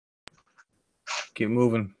Keep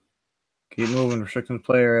moving. Keep moving. Restricting the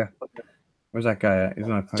play area. Where's that guy at? He's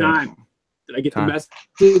not coming. Time. Did I get the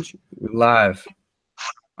message? We're live.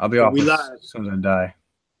 I'll be off as soon as I die.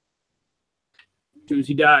 As soon as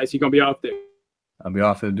he dies, he's going to be off there. I'll be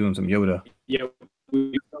off there doing some Yoda. Yeah.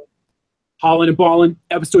 Holland and Ballin,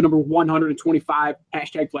 episode number 125.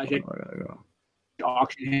 Hashtag flashback.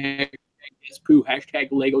 Auction. Hashtag SPOO. Hashtag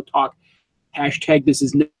Lego Talk. Hashtag this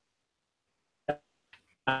is not.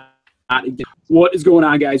 What is going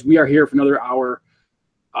on, guys? We are here for another hour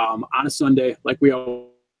on a Sunday, like we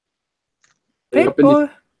all. Hey, boy.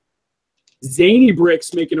 Zany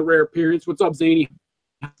Bricks making a rare appearance. What's up, Zany?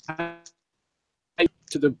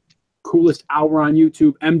 To the coolest hour on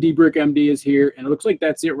YouTube. MD Brick MD is here, and it looks like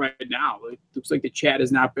that's it right now. It looks like the chat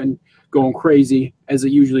has not been going crazy as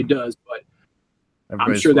it usually does, but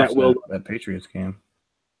I'm sure that will. That Patriots game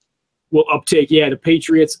will uptake. Yeah, the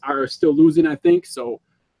Patriots are still losing, I think. So,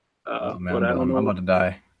 man, but I don't know. I'm about to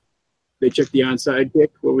die. They checked the onside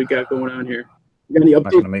kick. What we got going on here? You got any update? I'm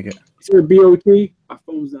not gonna make it. Is there a BOT? My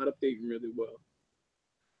phone's not updating really well.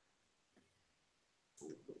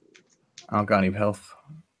 I don't got any health.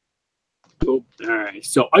 Oh, all right.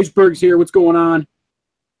 So Iceberg's here. What's going on?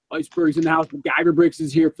 Iceberg's in the house. MacGyver Bricks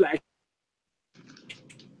is here. Flash.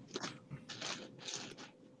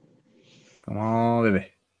 Come on,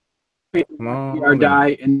 baby. Come on, baby.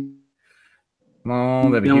 Die and come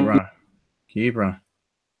on, baby. Keep running. Keep running.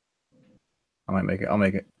 I might make it. I'll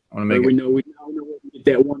make it. I'm gonna make it. We know where we get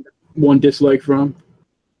that one dislike from.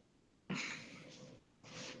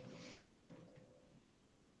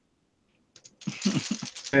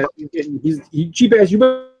 He cheap ass. You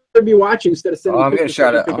better be watching instead of sending. I'm getting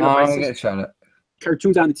shot at. I'm getting shot at.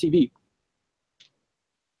 Cartoons on the TV.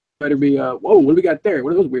 Better be. Whoa! What do we got there?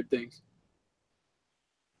 What are those weird things?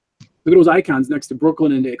 Look at those icons next to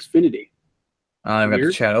Brooklyn and Xfinity. I've got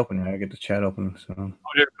the chat open. I get the chat open. So. Oh,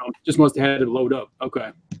 there it comes. Just must have had it load up.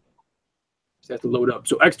 Okay. Just have to load up.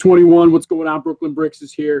 So X21, what's going on? Brooklyn Bricks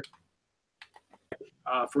is here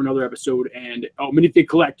for another episode. And Minifig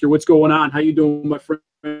Collector, what's going on? How you doing, my friend?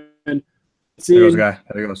 There goes guy.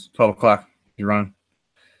 There he goes. 12 o'clock. He's running.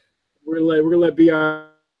 We're gonna let BR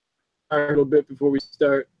a little bit before we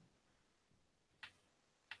start.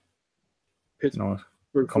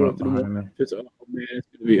 We're coming up behind me. Oh man, it's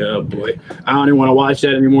gonna be boy. I don't even want to watch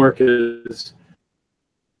that anymore because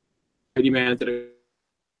Eddie Man's gonna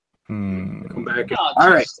come back.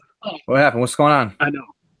 All right. What happened? What's going on? I know.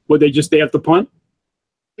 Would they have to punt?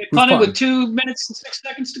 They punted with 2 minutes and 6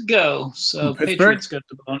 seconds to go. So Patriots got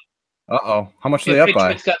the punt. Uh-oh. How much are they up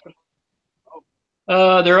by?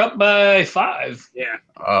 They're up by 5. Yeah.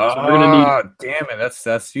 Oh, so we're gonna need... damn it.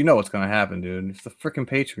 That's you know what's gonna happen, dude. It's the freaking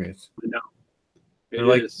Patriots. I know. They're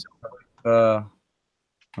like, I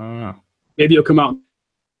don't know. Maybe he'll come out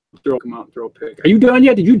and throw a pick. Are you done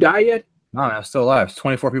yet? Did you die yet? No, I'm still alive. It's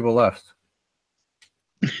 24 people left.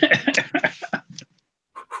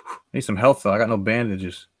 Need some health though. I got no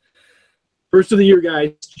bandages. First of the year,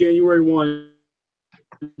 guys. January 1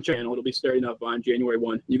 channel. It'll be starting up on January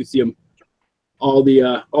 1. You can see them. All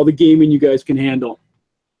the gaming you guys can handle.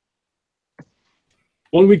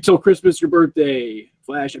 1 week till Christmas, your birthday.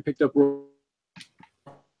 Flash, I picked up.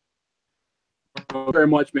 Very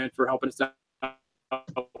much, man, for helping us out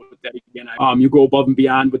with that again. You go above and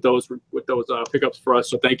beyond with those pickups for us.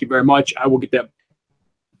 So thank you very much. I will get that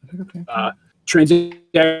transaction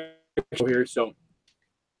here. So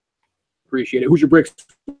appreciate it. Who's your bricks?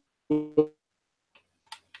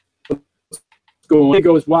 Going. He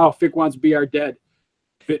goes, wow, Fick wants BR dead.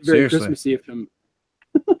 Very Seriously. Christmassy of him.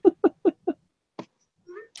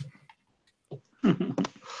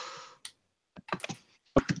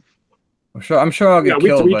 I'm sure I'll get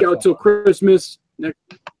killed. Week out till Christmas. Next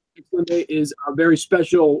Sunday is our very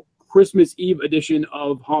special Christmas Eve edition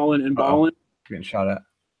of Holland and Ballin. Getting shot at.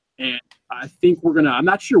 And I think I'm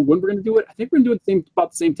not sure when we're gonna do it. I think we're gonna do it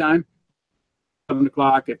about the same time. 7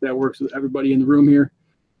 o'clock, if that works with everybody in the room here.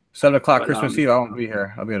 7 o'clock Christmas Eve. I won't be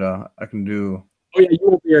here. I can do. Oh yeah, you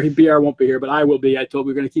won't be here. BR won't be here, but I will be. I told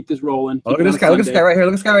we're gonna keep this rolling. Oh, look at this guy. Look at this guy right here.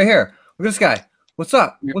 Look at this guy right here. Look at this guy. What's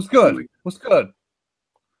up? What's good? What's good?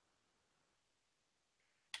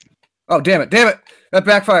 Oh, damn it. That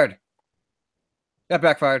backfired.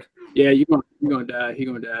 Yeah, you're gonna die. He's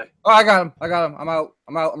gonna die. Oh, I got him. I'm out.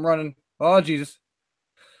 I'm running. Oh, Jesus.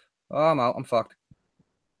 Oh, I'm out. I'm fucked.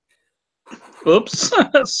 Oops.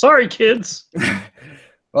 Sorry, kids.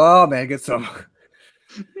 Oh, man. Get some.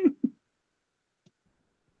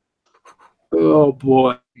 Oh,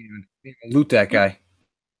 boy. Loot that guy.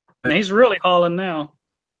 He's really hauling now.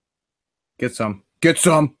 Get some.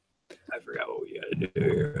 I forgot what we gotta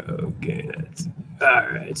do. Okay, all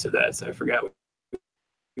right. So I forgot.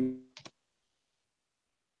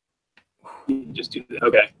 Just do that.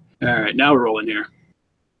 Okay. All right. Now we're rolling here.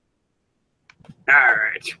 All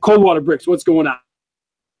right. Coldwater Bricks, what's going on?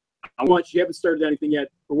 You haven't started anything yet.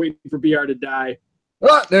 We're waiting for BR to die.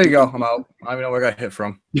 Oh, there you go. I'm out. I don't even know where I got hit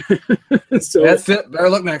from. So that's it. Better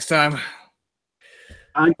luck next time.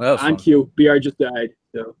 On cue. BR just died.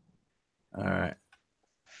 So. All right.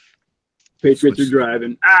 Patriots are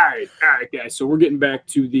driving. All right, guys. So we're getting back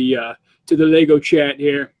to the Lego chat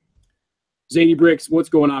here. Zany Bricks, what's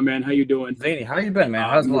going on, man? How you doing? Zany, how you been, man?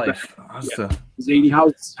 How's life? Zany,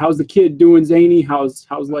 how's the kid doing, Zany? How's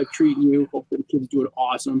life treating you? Hopefully the kid's doing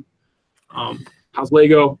awesome. How's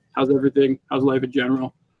Lego? How's everything? How's life in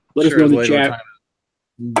general? Let us know in the chat.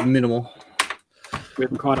 Minimal. We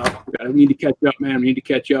haven't caught up. I need to catch up, man. We need to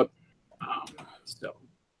catch up.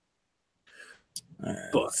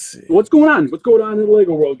 Let's see. What's going on? What's going on in the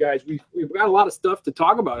Lego world, guys? We've got a lot of stuff to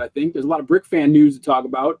talk about, I think. There's a lot of Brick Fan news to talk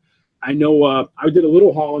about. I know I did a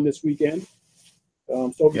little hauling this weekend.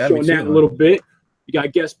 So I'll be showing that in a little bit. You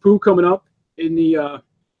got Guess Poo coming up in the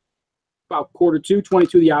about 22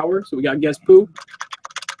 the hour. So we got Guess Poo.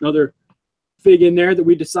 Another fig in there that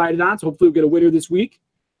we decided on. So hopefully we'll get a winner this week.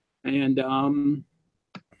 And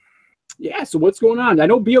yeah, so what's going on? I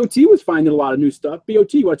know BOT was finding a lot of new stuff.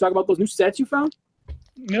 BOT, you want to talk about those new sets you found?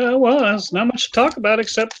 Yeah, well, there's not much to talk about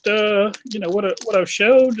except what I've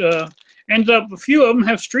showed. Ended up a few of them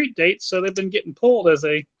have street dates, so they've been getting pulled as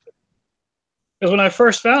when I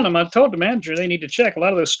first found them. I told the manager they need to check. A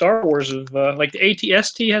lot of those Star Wars like the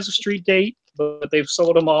ATST has a street date, but they've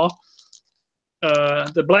sold them all.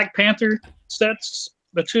 The Black Panther sets,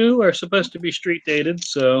 the two are supposed to be street dated,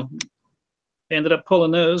 so they ended up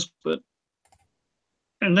pulling those.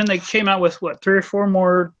 And then they came out with 3 or 4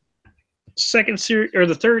 more second series or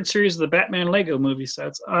the third series of the Batman Lego movie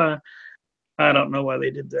sets. I don't know why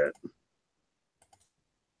they did that.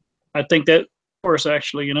 I think that, of course,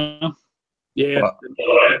 actually, Yeah.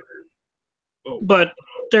 But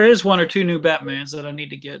there is 1 or 2 new Batmans that I need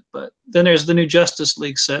to get. But then there's the new Justice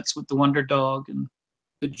League sets with the Wonder Dog and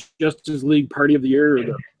the Justice League Party of the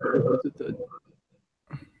Year.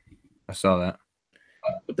 I saw that.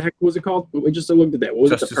 What the heck was it called? We just looked at that. What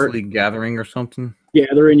was Justice League Gathering or something?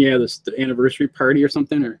 Gathering, yeah, the anniversary party or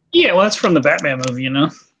something. Or yeah, well, that's from the Batman movie,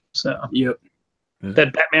 So yep.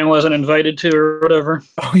 That Batman wasn't invited to or whatever.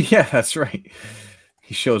 Oh yeah, that's right.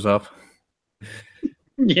 He shows up.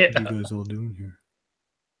 Yeah. What are you guys all doing here?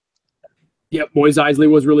 Yep, Moise Isley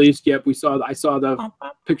was released. Yep, I saw the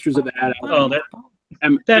pictures of that. Oh,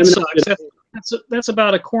 that sucks. That's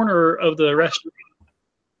about a corner of the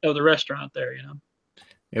restaurant there, Yeah,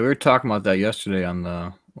 we were talking about that yesterday on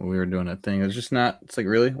when we were doing that thing. It's just not. It's like,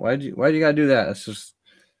 really, why do you gotta do that? It's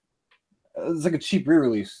like a cheap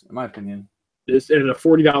re-release, in my opinion. This at a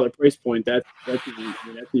 $40 price point. That's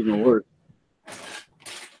even worse.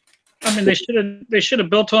 I mean, they should have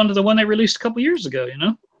built onto the one they released a couple years ago.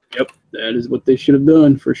 Yep, that is what they should have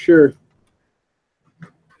done for sure.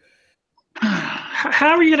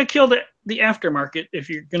 How are you going to kill the aftermarket if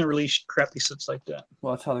you're going to release crappy sets like that?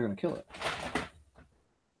 Well, that's how they're going to kill it.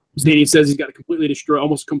 Zany says he's got a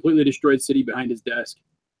almost completely destroyed city behind his desk.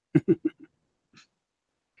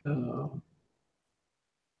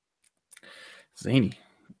 Zany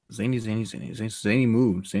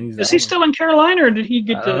moved. Is he still in Carolina, or did he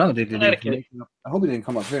get to Connecticut? I hope he didn't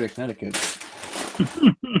come up here to Connecticut.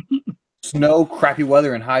 Snow, crappy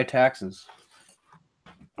weather, and high taxes.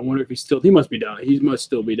 I wonder if he must be down. He must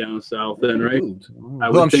still be down south then, right?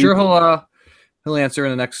 Well, I'm sure he'll answer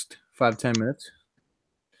in the next 5-10 minutes.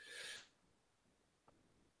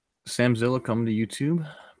 Sam Zilla coming to YouTube.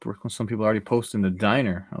 Some people already posting the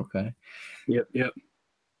diner. Okay. Yep.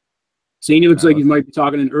 Zany looks like he might be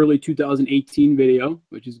talking an early 2018 video,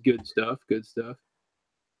 which is good stuff.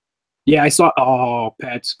 Yeah, I saw. Oh,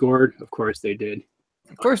 Pat scored. Of course they did.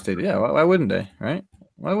 Of course they did. Yeah, why wouldn't they? Right?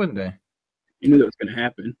 Why wouldn't they? You knew that was going to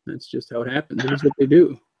happen. That's just how it happens. That's what they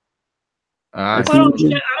do. I don't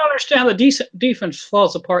understand how the defense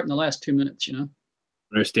falls apart in the last 2 minutes. I don't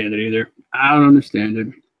understand it either. I don't understand it.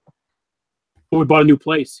 Oh, we bought a new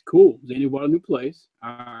place. Cool. Zany bought a new place.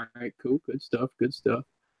 All right, cool. Good stuff.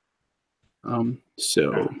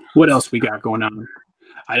 So what else we got going on?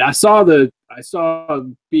 I saw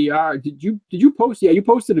BR. Did you post? Yeah, you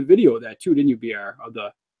posted a video of that too, didn't you, BR? Of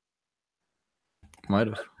the might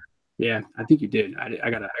have. Yeah, I think you did. I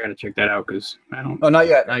gotta check that out because I don't. Oh, not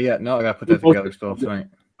yet. No, I gotta put that together still tonight.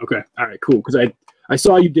 Okay, all right, cool. Because I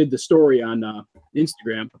saw you did the story on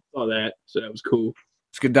Instagram. I saw that, so that was cool.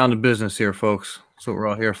 Let's get down to business here, folks. That's what we're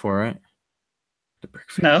all here for, right? The Brick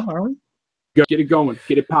Fan. No, are we? Get it going.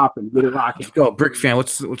 Get it popping. Get it rocking. Let's go, Brick Fan.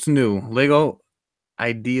 What's new? Lego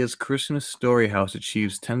Ideas Christmas Story House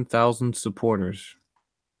achieves 10,000 supporters.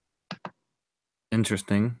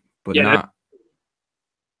 Interesting, but Yeah, not.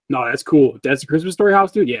 No, that's cool. That's a Christmas Story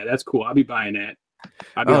house, dude. Yeah, that's cool. I'll be buying that.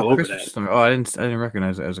 I'll be all over Christmas that. Story. Oh, I didn't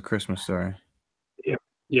recognize it as a Christmas story.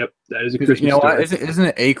 Yep, that is a 'Cause, Christmas you know story. what? Isn't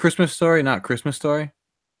it a Christmas story, not Christmas Story?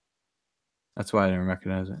 That's why I didn't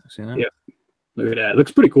recognize it. See that? Yeah. Look at that. It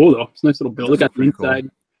looks pretty cool though. It's a nice little build. does Look at look the pretty cool. inside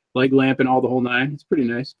leg lamp and all the whole nine. It's pretty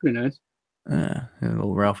nice. Pretty nice. Yeah, a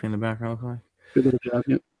little Ralphie in the background. Looks like. Good little job.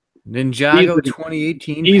 Yep. Ninjago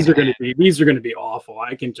 2018. These are gonna be awful.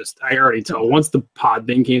 I already tell. Once the pod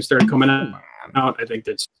thing started coming Come out, on. I think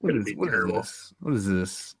that's What gonna is, be what is terrible. this? What is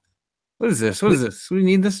this? What is this? What is this? We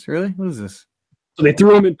need this? Really? What is this? So they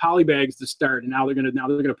threw them in poly bags to start, and now they're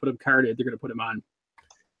gonna put them carded. They're gonna put them on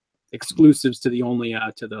exclusives to the only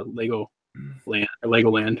to the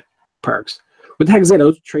Legoland parks. What the heck is that?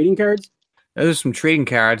 Those trading cards? There's some trading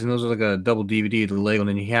cards, and those are like a double DVD of the Lego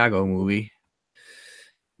Ninjago movie.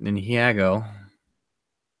 Ninjago.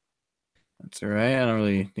 That's all right. I don't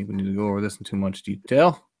really think we need to go over this in too much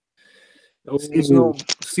detail. Oh,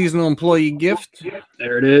 Seasonal employee gift.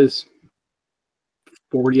 there it is.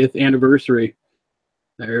 40th anniversary.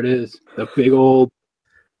 There it is. The big old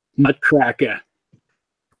nutcracker.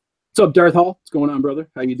 What's up, Darth Hall? What's going on, brother?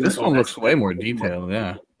 How you doing? This one looks way more detailed.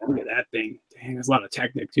 Yeah. Look at that thing. Dang, there's a lot of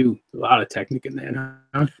Technic too. A lot of Technic in there.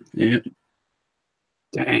 Huh? Yeah.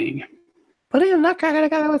 Dang. Putting a nutcracker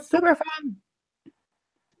together was super fun.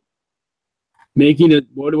 Making it.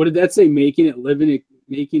 What did that say? Making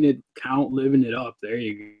it count, living it up. There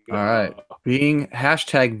you go. All right. Being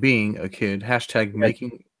a kid. Hashtag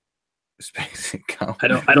making space count. I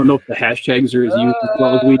don't know if the hashtags are as used as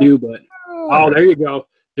well as we do, but there you go.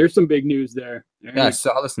 There's some big news there. Yeah, I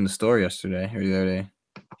saw this in the store yesterday or the other day.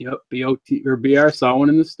 Yep, BOT or BR saw one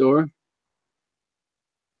in the store.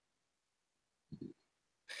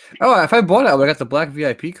 Oh, if I bought it, I would have got the black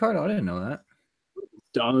VIP card. Oh, I didn't know that.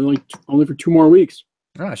 Only for 2 more weeks.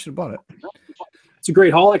 Oh, I should have bought it. It's a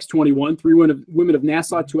great haul. X21, 3 women of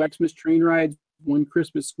Nassau, 2 Xmas train rides, 1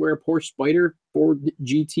 Christmas Square Porsche Spider, 4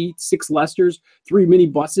 GT, 6 Lesters, 3 mini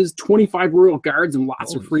buses, 25 Royal Guards, and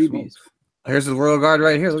lots of freebies. Smokes. Here's the Royal Guard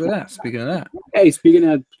right here. Look at that. Speaking of that, Hey, speaking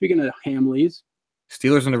of Hamleys.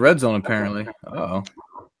 Steelers in the red zone apparently. Uh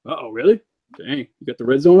Oh, really? Dang, you got the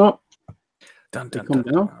red zone up. Dun, They dun, come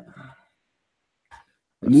dun, down. dun.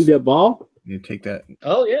 Move that ball. You take that.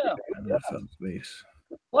 Oh yeah. Base.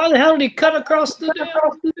 Why the hell did he cut across the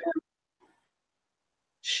damn?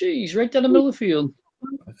 Jeez, right down the middle of the field.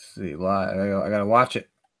 Let's see. Live. I gotta watch it.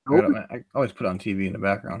 I always put it on TV in the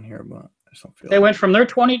background here, but I just don't feel. They went from their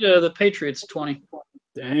 20 to the Patriots 20.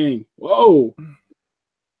 Dang. Whoa.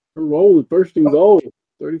 They're rolling. First and goal.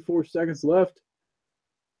 34 seconds left.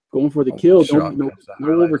 Going for the kill. No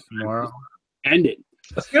overtime. Tomorrow. End it.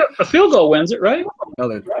 A field goal wins it, right? No,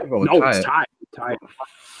 It's tied.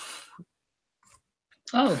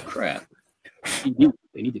 Oh crap! TD.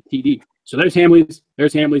 They need the TD. So there's Hamley's.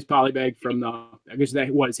 There's Hamley's polybag from the. I guess that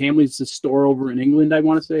is Hamley's store over in England. I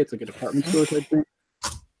want to say it's like a department store type thing.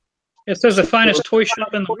 It says the finest toy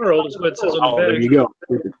shop in the world is what it says on the There bag. you go.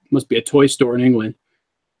 Must be a toy store in England.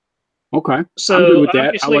 Okay. I'm So good with that. I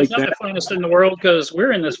obviously like it's not that. the finest in the world because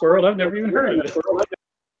we're in this world. I've never even heard of it.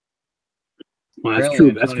 Well, that's Apparently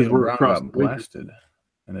true. That's because Antonio we're Brown across got the bridge. blasted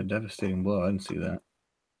in a devastating blow. I didn't see that.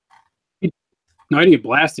 No, I didn't get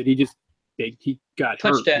blasted. He got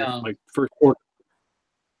Touchdown. hurt. Like first quarter.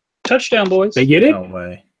 Touchdown, boys. They get it. No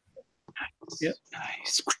way. Yep.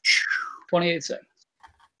 Nice. 28 seconds.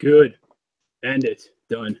 Good. End it.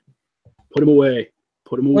 Done. Put him away.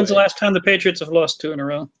 When's the last time the Patriots have lost 2 in a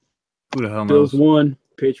row? Who the hell Bills knows? won.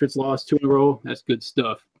 Patriots lost 2 in a row. That's good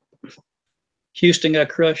stuff. Houston got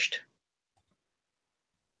crushed.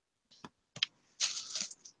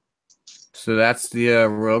 So that's the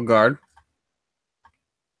Royal Guard.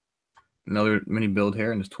 Another mini build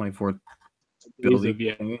here in this 24th build.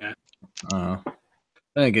 Yeah. I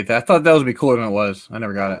didn't get that. I thought that would be cooler than it was. I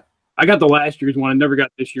never got it. I got the last year's one. I never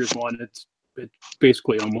got this year's one. It's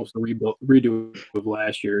basically almost a redo of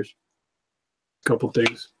last year's. Couple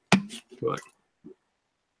things. But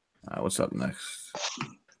What's up next?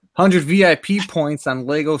 100 VIP points on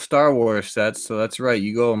Lego Star Wars sets. So that's right.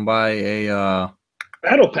 You go and buy a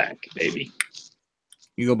Battle pack, baby.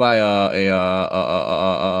 you go buy a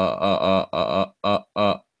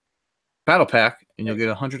battle pack, and you'll get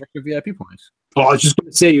 100 extra VIP points. I was just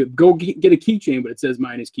going to say, go get a keychain, but it says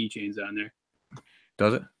minus keychains on there.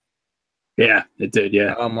 Does it? Yeah, it did.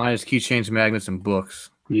 Yeah. Mine is keychains, magnets, and books.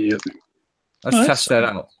 Yep. Let's test that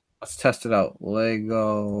out. Let's test it out.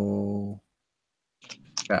 Lego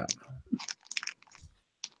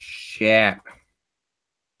Shop.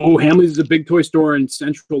 Oh, Hamleys is a big toy store in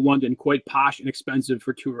central London, quite posh and expensive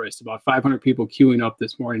for tourists. About 500 people queuing up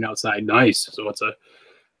this morning outside. Nice. So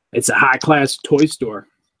it's a high class toy store.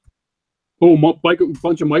 Oh, bunch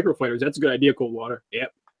of microfighters. That's a good idea, Coldwater.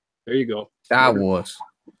 Yep. There you go. Star Wars.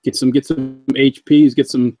 Get some HPs. Get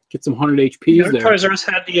some 100 HPs there. Toys R Us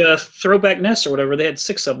had the throwback nest or whatever. They had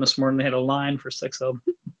 6 of them this morning. They had a line for 6 of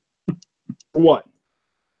them. For what?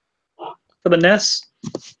 For the nests.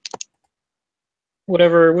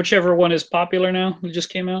 Whichever one is popular now. It just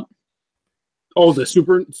came out. Oh, the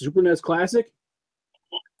Super NES Classic.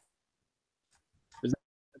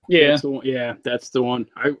 Yeah. That's the one. Yeah, that's the one.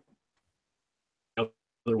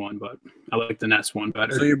 Other one, but I like the NES one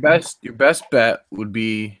better. So your best bet would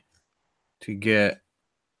be to get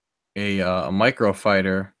a micro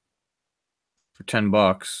fighter for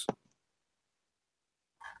 $10,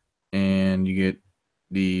 and you get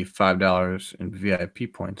the $5 in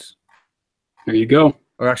VIP points. There you go.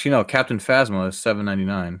 Or actually, no, Captain Phasma is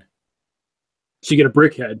 $7.99. So you get a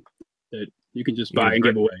brick head that you can just buy and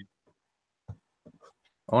give away.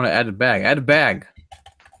 I want to add a bag. Add a bag.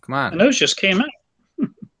 Come on. And those just came out. What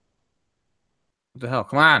the hell?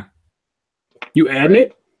 Come on. You adding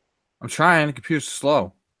it? I'm trying. The computer's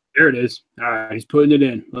slow. There it is. All right, he's putting it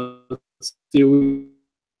in. Let's see.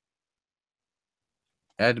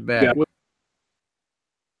 Add the bag.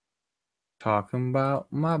 Talking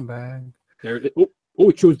about my bag. There it is. Oh,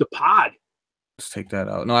 it chose the pod. Let's take that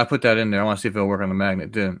out. No, I put that in there. I want to see if it'll work on the magnet.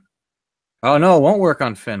 It didn't. Oh no, it won't work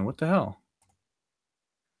on Finn. What the hell?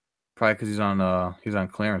 Probably because he's on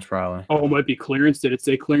clearance. Probably. Oh, it might be clearance. Did it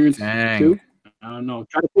say clearance Dang. too? I don't know.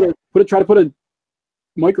 Try to put a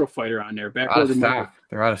micro fighter on there. Back Out of order. stock.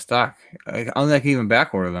 They're out of stock. I don't think I can even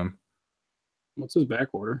back order them. What's his back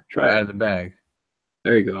order? Try out of the bag.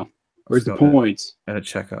 There you go. Where's the Let's go points? at a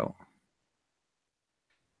checkout.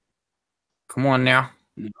 Come on now.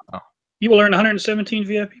 Oh. You will earn 117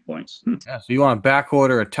 VIP points. Yeah, so you want to back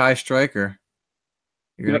order a TIE Striker?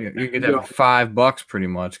 You're gonna get that for $5 pretty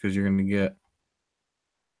much, because you're gonna get.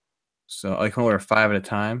 So I can order 5 at a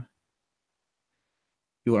time.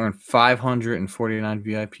 You'll earn 549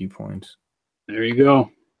 VIP points. There you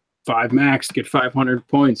go. 5 max, get 500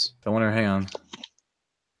 points. I wonder. Hang on.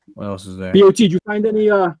 What else is there? BOT, did you find any?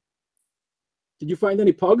 Did you find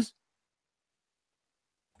any pugs?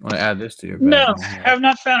 I want to add this to your bag. No, have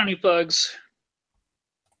not found any bugs.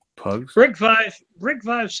 Pugs? Brick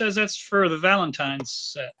Vive says that's for the Valentine's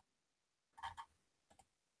set.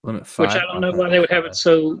 Limit 5. Which I don't know why they would have it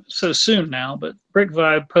so soon now, but Brick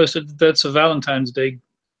Vibe posted that that's a Valentine's Day.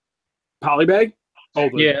 Polybag? Oh,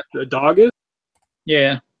 Yeah. The dog is?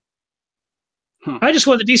 Yeah. Huh. I just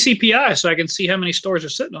want the DCPI so I can see how many stores are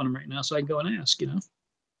sitting on them right now, so I can go and ask.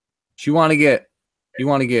 You want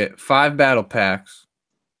to get 5 battle packs.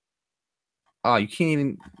 Oh, you can't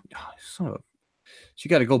even. Oh, son of a. So you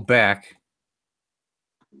got to go back.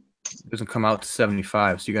 It doesn't come out to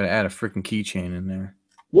 75, so you got to add a freaking keychain in there.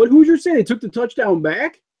 What Hoosier say? They took the touchdown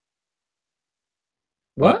back?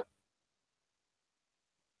 What?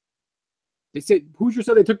 They said Hoosier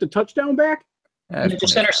said they took the touchdown back? And they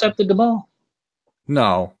just intercepted the ball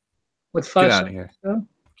No. with 5 Get out of seconds. here.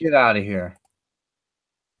 Get out of here.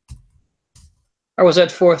 Or was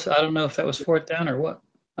that fourth? I don't know if that was 4th down or what.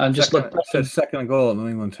 I just looked up. It said second goal at New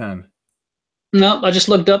England 10. No, I just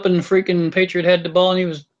looked up and freaking Patriot had the ball and he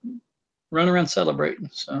was running around celebrating.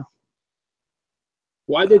 So.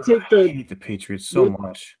 Why'd they take I the hate the Patriots so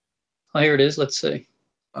much. Oh, here it is. Let's see.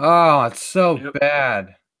 Oh, it's so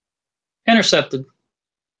bad. Intercepted.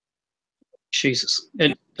 Jesus.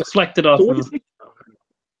 It deflected off. So what do you think?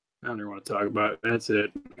 I don't even want to talk about it. That's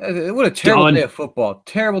it. What a terrible Done. day of football.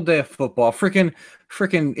 Terrible day of football. Freaking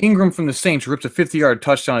Ingram from the Saints ripped a 50-yard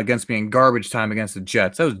touchdown against me in garbage time against the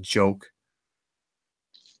Jets. That was a joke.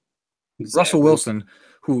 Exactly. Russell Wilson,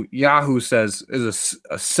 who Yahoo says is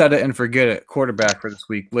a set it and forget it quarterback for this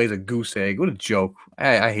week, lays a goose egg. What a joke.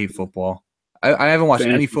 I hate football. I haven't watched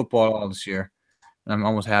any football at all this year. And I'm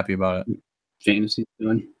almost happy about it. Fantasy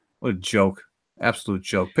done. What a joke. Absolute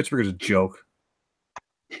joke. Pittsburgh is a joke.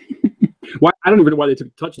 Why? I don't even know why they took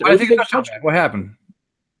a touchdown. Why did they take a touchdown? What happened?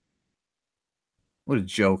 What a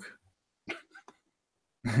joke.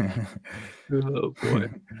 Oh, boy.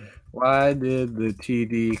 Why did the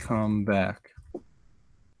TD come back?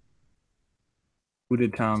 Who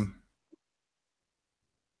did Tom?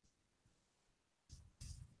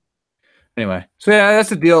 Anyway, so yeah, that's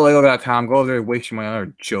the deal. Lego.com. Go over there and waste your money on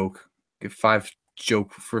another joke. Get 5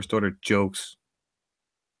 first order jokes.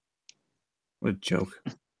 What a joke.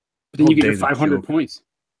 But then you get your Day's a 500 joke. points.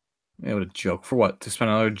 Yeah, what a joke. For what? To spend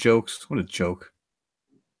on other jokes? What a joke.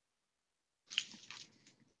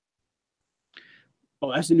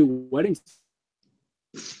 Oh, that's a new wedding.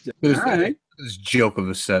 Look All at right. this joke of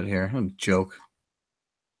a set here. What a joke.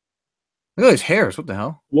 Look at his hairs. What the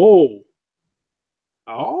hell? Whoa.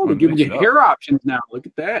 Oh, they're Oh, giving mix you it up. hair options now. Look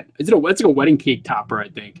at that. It's like a wedding cake topper, I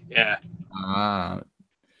think. Yeah. Ah,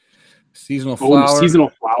 seasonal Oh, and the flower. seasonal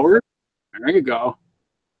flower. There you go.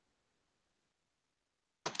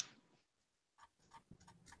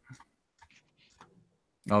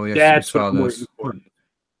 Oh, yes, That's we what saw I'm this. waiting for.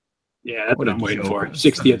 Yeah, that's what I'm waiting for. What a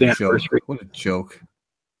 60th joke. anniversary. What a joke.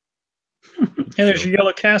 And there's your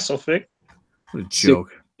yellow castle, Vic. What a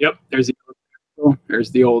joke. Yep. There's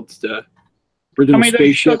the old How original many days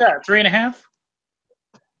you still spaceship. got? 3.5?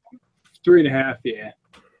 3.5. Yeah.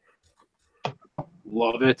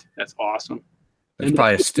 Love it. That's awesome. That's And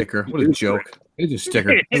probably a sticker. What a joke. It's a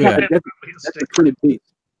sticker. Look Yeah, at that. that's a printed piece.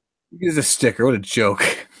 It's a sticker. What a joke.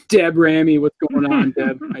 Deb Ramey, what's going on,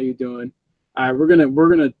 Deb? How you doing? All right, we're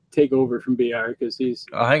gonna take over from BR because he's.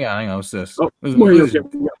 Oh, hang on. What's this? Oh, What is- more what is- here.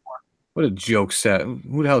 what a joke set.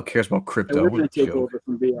 Who the hell cares about crypto? We're What gonna a take joke. over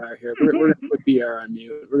from BR here. We're gonna put BR on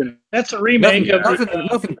mute. We're gonna. That's a remake of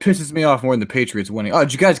Nothing pisses me off more than the Patriots winning. Oh,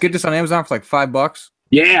 did you guys get this on Amazon for like $5?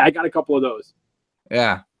 Yeah, I got a couple of those.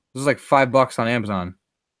 Yeah, this is like $5 on Amazon.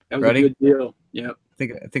 That was Ready? a good deal. Yep. I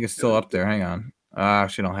think it's still up there. Hang on. I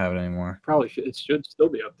actually don't have it anymore. Probably should. It should still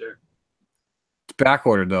be up there. It's back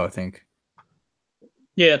ordered though. I think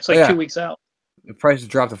Yeah, it's like Yeah. 2 weeks out. the price has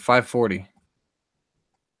dropped to $5.40.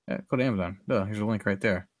 Yeah, go to Amazon. Duh, here's a link right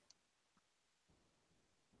there.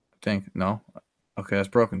 I think no. Okay, that's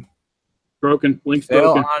broken. Broken. Link's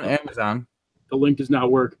Sale broken. on Amazon. The link does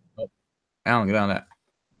not work. Alan, get on that.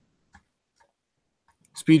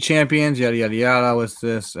 Speed Champions, yada yada yada. What's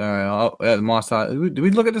this? All right, yeah, the Moss. Did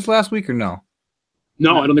we look at this last week or no?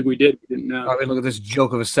 No, I don't think we did. We didn't know. I didn't look at this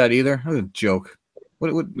joke of a set either. Look at the joke.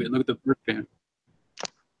 What? We didn't look at the brick fan.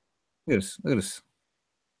 Look at this. Look at this.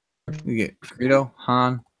 You get Greedo,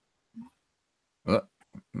 Han. Oh,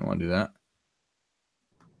 I don't want to do that.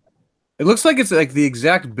 It looks like it's like the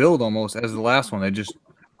exact build almost as the last one. They just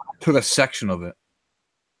took a section of it.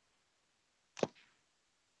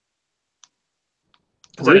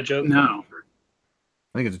 Is that a joke? No.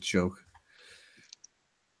 I think it's a joke.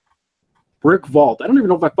 Brick Vault. I don't even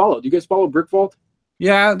know if I follow. Do you guys follow Brick Vault?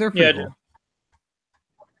 Yeah, they're pretty Yeah, I cool. do.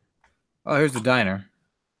 Oh, here's the diner.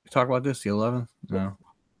 We talk about this, the 11th? No.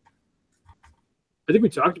 I think we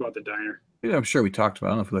talked about the diner. Yeah, I'm sure we talked about it.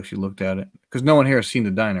 I don't know if we actually looked at it. Because no one here has seen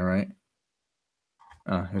the diner, right?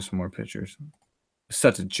 Oh, here's some more pictures.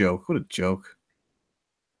 Such a joke. What a joke.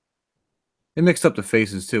 They mixed up the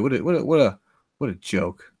faces too. What a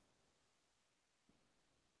joke.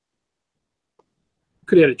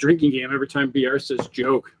 Could have had a drinking game every time BR says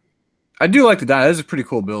joke. I do like the diner. This is a pretty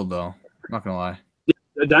cool build though. I'm not gonna lie.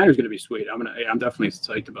 The diner's gonna be sweet. I'm definitely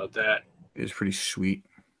psyched about that. It's pretty sweet.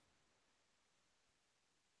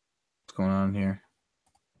 What's going on here?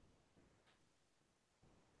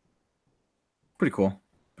 Pretty cool.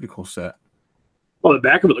 Pretty cool set. Well, the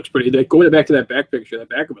back of it looks pretty. Going back to that back picture, that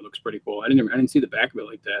back of it looks pretty cool. I didn't see the back of it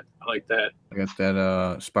like that. I like that. I got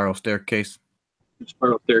that spiral staircase.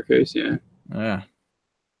 Spiral staircase, yeah. Yeah.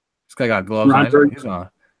 This guy got gloves Ron on. Burgundy.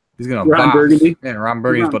 He's gonna Ron box. Burgundy. Yeah, Ron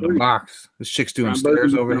Burgundy's Ron about to Burgundy. box. This chick's doing Ron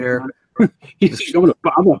stairs Burgundy. over here.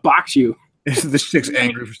 I'm gonna box you. This chick's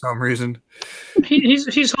angry for some reason. He's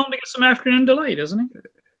home to get some afternoon delight, isn't he?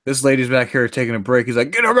 This lady's back here taking a break. He's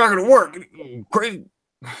like, get her back to work. Crazy.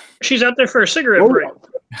 She's out there for a cigarette break.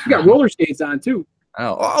 You got roller skates on too.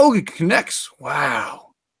 Oh, it connects.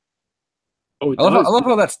 Wow. Oh, it I does. love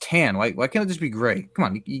how that's tan. Why can't it just be gray? Come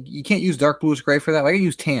on, you can't use dark bluish gray for that. Why can't you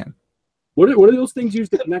use tan? What are those things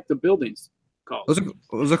used to connect the buildings called?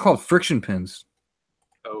 Those are called friction pins.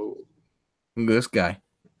 Oh, Look at this guy.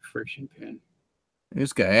 friction pin.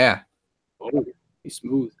 This guy, yeah. Oh, he's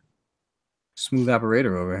smooth. Smooth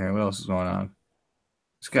operator over here. What else is going on?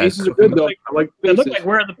 This guy's Faces are good though. I like It looked faces.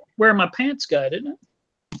 like where my pants guy, didn't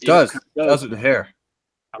it? Does Yeah, does with the hair.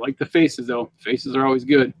 I like the faces though. Faces are always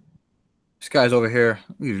good. This guy's over here.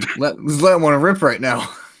 He's letting one rip right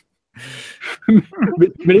now.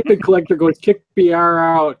 Manipulated collector goes kick BR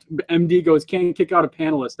out. MD goes can't kick out a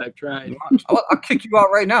panelist. I've tried. I'll kick you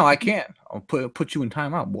out right now. I can't. I'll put you in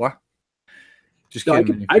timeout, boy. Just So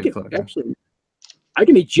kidding. I can actually. I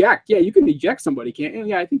can eject. Yeah, you can eject somebody, can't you?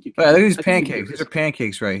 Yeah, I think you can. Look at these I think you pancakes. can. These are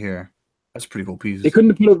pancakes right here. That's pretty cool pieces. They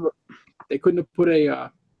couldn't have put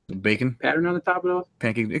a Bacon pattern on the top of those.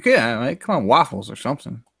 pancake. Yeah, right? Come on, waffles or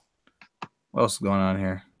something. What else is going on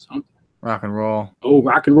here? Something. Rock and roll, Oh,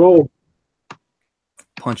 rock and roll.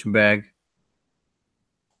 punching bag.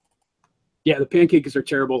 Yeah, the pancakes are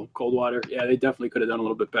terrible. Cold water. Yeah, they definitely could have done a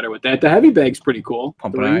little bit better with that. The heavy bag's pretty cool.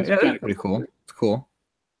 Pumping The iron. rings Yeah, are that's kinda pretty cool. It's cool.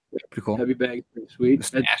 Pretty cool. Heavy bag, pretty sweet.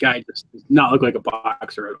 The That Snatch. guy does not look like a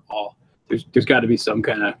boxer at all. There's got to be some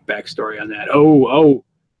kind of backstory on that. Oh,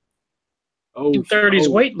 30s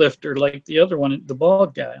weightlifter like the other one, the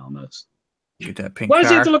bald guy almost. Get that pink Why does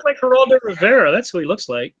he have car. to look like Geraldo Rivera? That's who he looks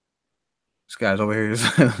like. This guy's over here.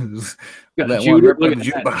 Got That a one Look ripping at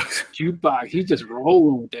the that. jukebox. Jukebox. He's just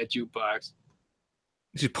rolling with that jukebox.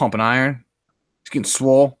 He's just pumping iron. He's getting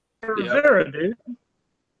swole. Rivera, dude.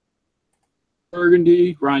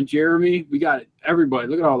 Burgundy, Ron Jeremy. We got everybody.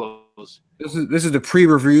 Look at all those. This is the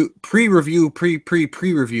pre-review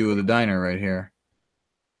of the diner right here.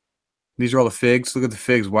 These are all the figs. Look at the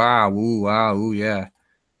figs. Wow, ooh, wow, ooh, yeah.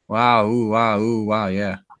 Wow, ooh, wow, ooh, wow,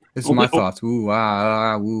 yeah. This is my thoughts. Ooh,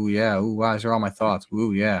 wow, ooh, yeah, ooh, wow. These are all my thoughts.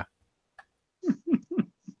 Ooh, yeah.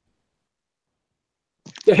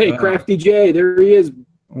 Hey, Crafty J, there he is.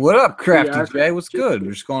 What up, Yeah, Crafty J? What's good?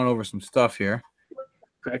 We're just going over some stuff here.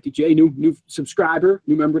 Crafty J, new subscriber,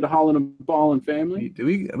 new member of the Holland and Ballin family. Did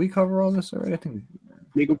we cover all this already? I think.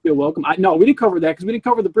 Make them feel welcome. No, we didn't cover that because we didn't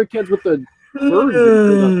cover the brickheads with the birds.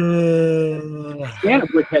 Santa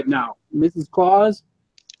brickhead now. Mrs. Claus.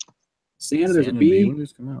 Santa, there's a bee. When does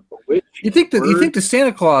this come out? A witch, You think bird. the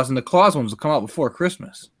Santa Claus and the Claus ones will come out before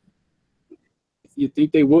Christmas? You'd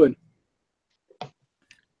think they would.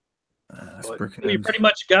 That's But brickheads. You pretty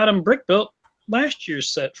much got him brick built last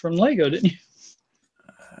year's set from Lego, didn't you?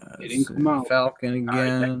 They didn't come out. Falcon All right,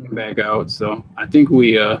 that again. came back out. So I think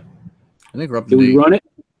we I think we're up to did we date. run it?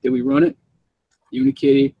 Did we run it?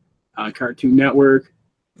 Unikitty, Cartoon Network.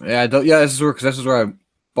 Yeah, this is where I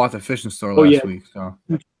bought the fishing store Oh, last yeah. week. So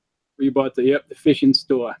We bought the fishing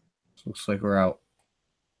store. looks like we're out.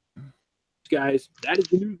 Guys, that is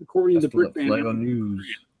the news according to the Brick Fan. Lego news.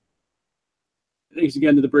 Thanks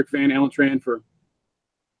again to the Brick Fan, Alan Tran, for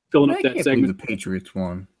filling I up can't that believe segment. the Patriots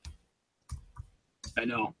won. I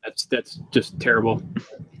know that's just terrible,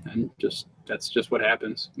 and that's just what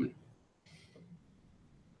happens.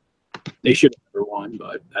 They should have never won,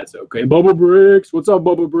 but that's okay. Bubba Bricks, what's up,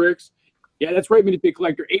 Bubba Bricks? Yeah, that's right, Mini Pig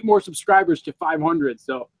Collector. 8 more subscribers to 500.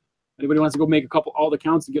 So, anybody wants to go make all the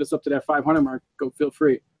counts and get us up to that 500 mark, go feel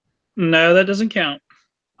free. No, that doesn't count.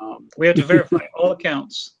 We have to verify all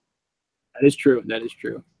accounts. That is true. That is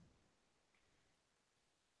true.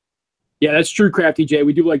 Yeah, that's true, Crafty J.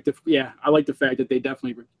 We do like I like the fact that they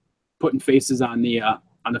definitely were putting faces on the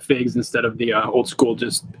figs instead of the old school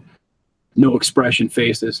just no expression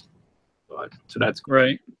faces. So that's cool.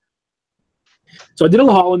 Right. So I did a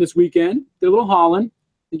little hauling this weekend. Did a little hauling. I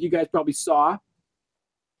think you guys probably saw.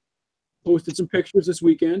 Posted some pictures this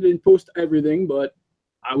weekend. Didn't post everything, but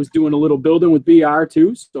I was doing a little building with BR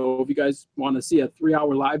too. So if you guys want to see a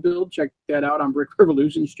 3-hour live build, check that out on Brick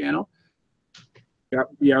Revolution's channel. Got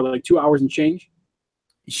BR like 2 hours and change.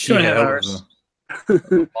 2.5 that hours. was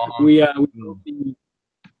a We built the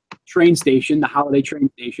train station, the holiday train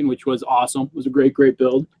station, which was awesome. It was a great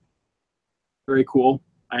build. Very cool.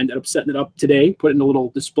 I ended up setting it up today, putting a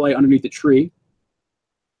little display underneath the tree.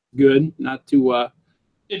 Good, not too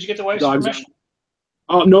Did you get the wife's dogs. permission?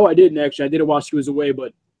 Oh no, I didn't actually. I did it while she was away,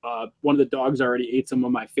 but one of the dogs already ate some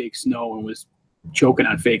of my fake snow and was choking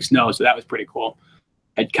on fake snow, so that was pretty cool.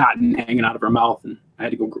 Had cotton hanging out of her mouth, and I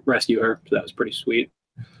had to go rescue her, so that was pretty sweet.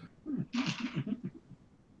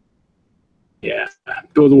 Yeah,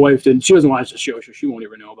 though the wife didn't. She doesn't watch the show, so she won't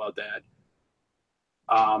even know about that.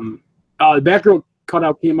 The Batgirl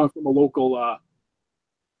cutout came out from a local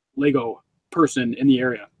Lego person in the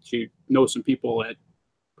area. She knows some people at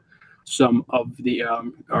some of the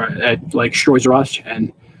or at like Troy's Rush,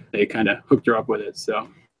 and they kind of hooked her up with it. So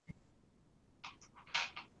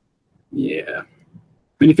yeah,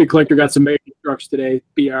 Minifig Collector got some Mega Constructs today.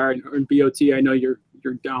 BR and BOT. I know you're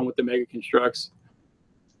down with the Mega Constructs.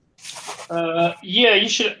 Yeah, you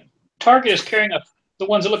should. Target is carrying the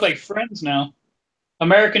ones that look like Friends now.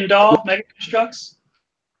 American Doll, Mega Constructs.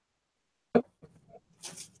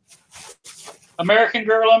 American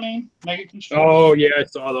Girl, I mean, Mega Constructs. Oh yeah, I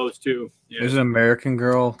saw those too. Yeah. There's an American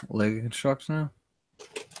Girl Lego Constructs now.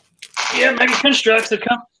 Yeah, Mega Constructs that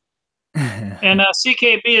come. And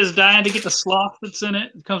CKB is dying to get the sloth that's in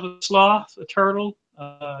it. It comes with a sloth, a turtle,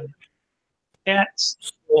 cats.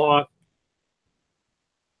 Sloth.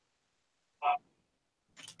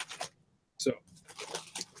 So,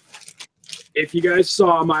 if you guys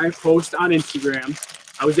saw my post on Instagram,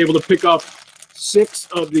 I was able to pick up 6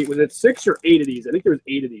 of the. Was it 6 or 8 of these? I think there's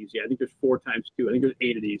 8 of these. Yeah, I think there's 4 times 2. I think there's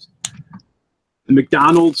 8 of these. The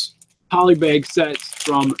McDonald's polybag sets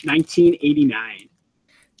from 1989.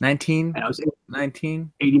 19? And I was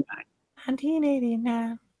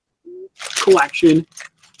 1989. collection.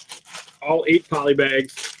 All 8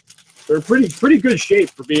 polybags. They're pretty good shape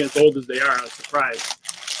for being as old as they are. I was surprised.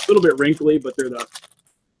 little bit wrinkly, but they're the.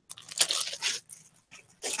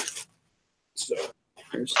 So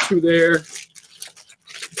there's 2 there,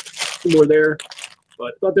 2 more there, but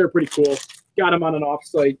I thought they were pretty cool. Got them on an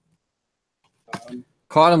offsite.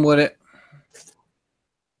 Caught him with it.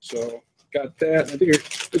 So got that. I think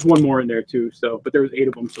there's 1 more in there too. So, but there was 8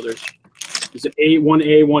 of them. So there's an A,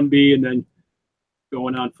 1A, 1B, and then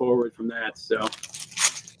going on forward from that. So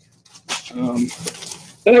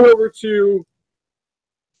then I went over to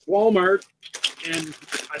Walmart and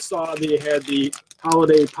I saw they had the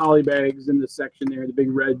holiday poly bags in the section there, the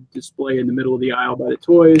big red display in the middle of the aisle by the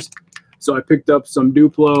toys. So I picked up some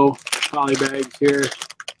Duplo poly bags here,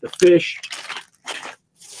 the fish.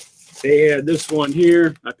 They had this one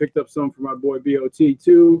here. I picked up some for my boy BOT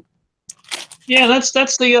too. Yeah, that's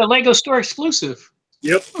the Lego store exclusive.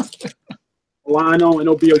 Yep. Milano. I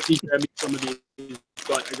know BOT grabbed me some of these,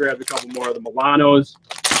 but I grabbed a couple more of the Milanos.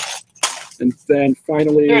 And then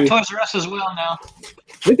finally, They're at Toys R Us as well now.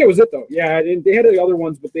 I think that was it though. Yeah, and they had the other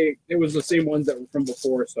ones, but it was the same ones that were from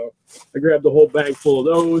before. So I grabbed a whole bag full of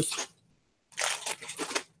those.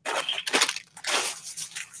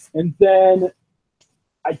 And then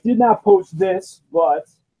I did not post this, but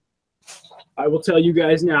I will tell you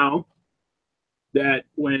guys now that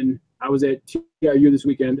when I was at TRU this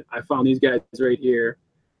weekend, I found these guys right here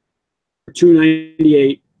for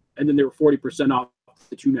 $2.98, and then they were 40% off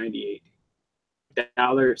the $2.98.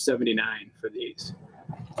 $1.79 for these.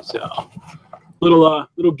 So little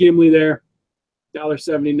Gimli there,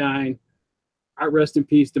 $1.79. Rest in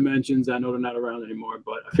peace, Dimensions. I know they're not around anymore,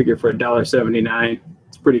 but I figure for $1.79,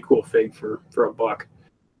 it's a pretty cool fig for $1.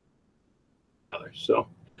 So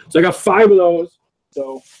I got 5 of those.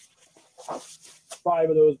 So 5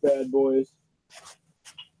 of those bad boys.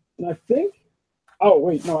 And I think, oh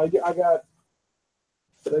wait, no, I got.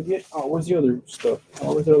 Did I get? Oh, where's the other stuff?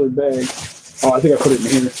 Oh, where's the other bag? Oh, I think I put it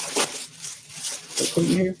in here. Did I put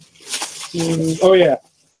it in here? Oh yeah,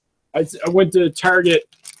 I went to Target,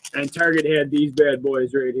 and Target had these bad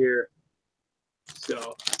boys right here.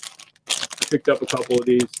 So I picked up a couple of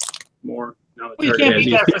these more. Well, you can't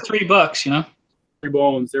beat that for $3, you know. 3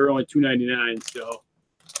 bones. They were only $2.99. So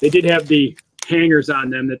they did have the hangers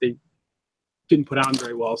on them that they didn't put on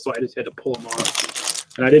very well, so I just had to pull them off,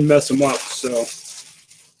 and I didn't mess them up. So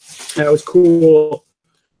that was cool.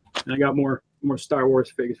 And I got more Star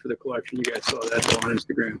Wars figures for the collection. You guys saw that on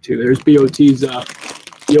Instagram too. There's BOT's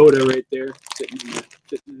Yoda right there, sitting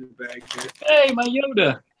in the bag there. Hey, my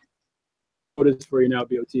Yoda. Yoda's for you now,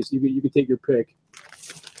 BOT. So you can take your pick.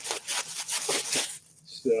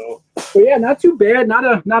 So, but yeah, not too bad. Not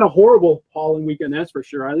a horrible hauling weekend, that's for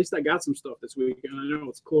sure. At least I got some stuff this weekend. I know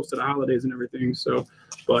it's close to the holidays and everything. So,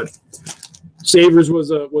 but Savers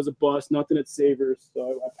was a bust. Nothing at Savers,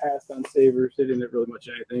 so I passed on Savers. They didn't have really much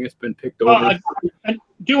anything. It's been picked over. I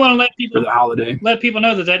do want to let people for the holiday. Let people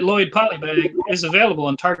know that Lloyd poly bag is available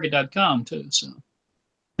on Target.com too. So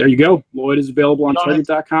there you go. Lloyd is available on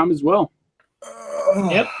Target.com as well.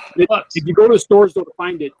 Yep. If you go to the stores though to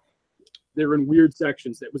find it, they're in weird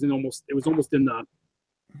sections. It was almost in the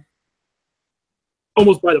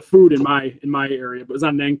almost by the food in my area, but it was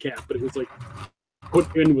on an end cap. But it was like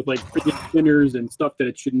put in with like freaking thinners and stuff that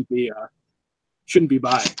it shouldn't be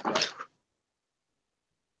by. But.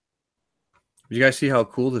 Did you guys see how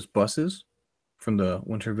cool this bus is from the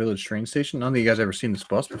Winter Village train station? None of you guys ever seen this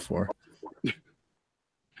bus before. Are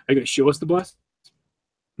you gonna show us the bus?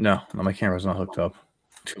 No, my camera's not hooked up.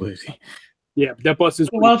 Too lazy. Yeah, that bus is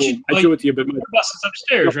pretty cool. I show it to you, but my bus is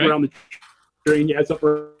upstairs, right? Around the train, yeah, it's up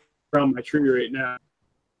around my tree right now.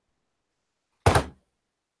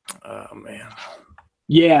 Oh man.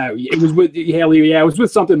 Yeah, it was with Haley. Yeah, it was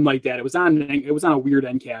with something like that. It was on a weird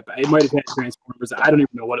end cap. It might have had Transformers. I don't even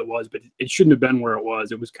know what it was, but it shouldn't have been where it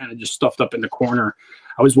was. It was kind of just stuffed up in the corner.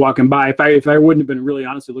 I was walking by. If I wouldn't have been really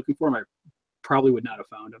honestly looking for him, I probably would not have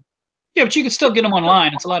found him. Yeah, but you can still get them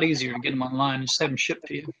online. It's a lot easier to get them online and just have them shipped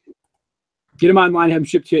to you. Get them online, have them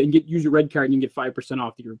shipped to you, and use your red card, and you can get 5%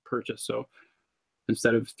 off your purchase. So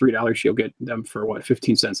instead of $3, you'll get them for what,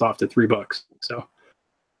 15 cents off to $3. So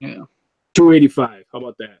yeah, $2.85. How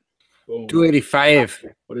about that? Boom.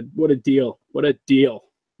 $2.85. What a deal! What a deal!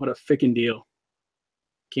 What a fickin' deal!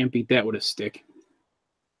 Can't beat that with a stick.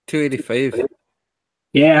 $2.85.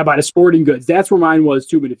 Yeah, by the sporting goods. That's where mine was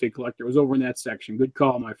too. Minifig Collector. It was over in that section. Good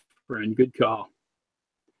call, my friend. Good call.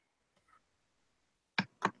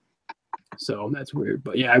 So that's weird,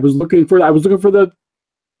 but yeah, I was looking for the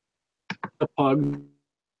pug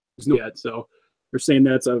yet. So they're saying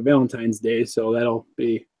that's a Valentine's Day, so that'll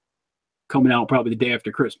be coming out probably the day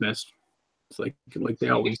after Christmas. It's like they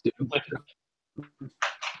always do.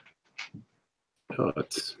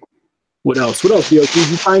 But What else? What else, Theo? Did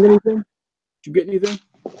you find anything? Did you get anything?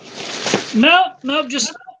 No,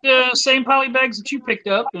 just the same poly bags that you picked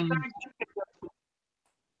up, and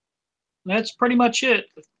that's pretty much it.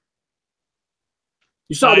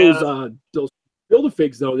 You saw those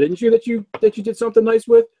Build-A-Figs though, didn't you? That you did something nice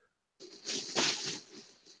with.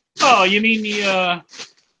 Oh, you mean the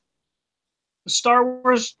Star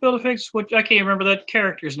Wars Build-A-Figs? Which I can't remember that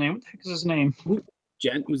character's name. What the heck is his name?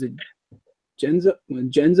 Was it Genzo?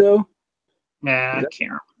 Genzo? Nah, I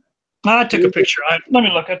can't remember. I took a picture. Let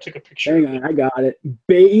me look. I took a picture. Hang on, I got it.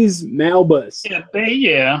 Baze Malbus.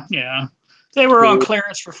 Yeah. They were on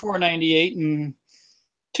clearance for $4.98, and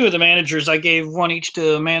two of the managers I gave one each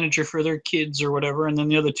to a manager for their kids or whatever, and then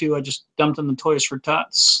the other two I just dumped in the Toys for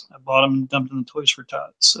Tots. I bought them and dumped in the Toys for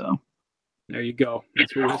Tots. So there you go.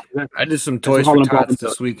 I did some Toys for Tots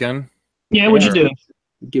this weekend. Yeah, what'd you do?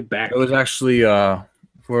 Get back. It was actually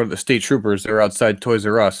for the state troopers. They were outside Toys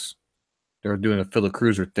R Us. They were doing a Fill a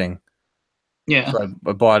Cruiser thing. Yeah. So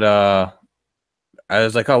I bought I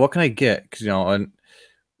was like, oh, what can I get? Because and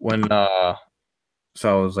when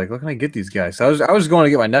so I was like, what can I get these guys? So I was going to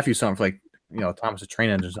get my nephew something for like Thomas the Train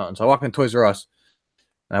Engine or something. So I walked in Toys R Us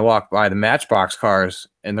and I walked by the Matchbox cars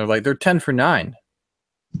and they're 10 for $9.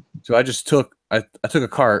 So I just took I took a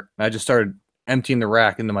cart and I just started emptying the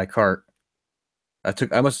rack into my cart. I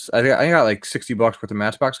got like $60 worth of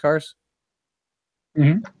Matchbox cars.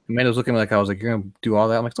 Mm-hmm. The man was looking like I was like, you're gonna do all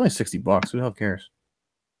that? I'm like, it's only $60. Who the hell cares?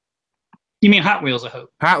 You mean Hot Wheels? I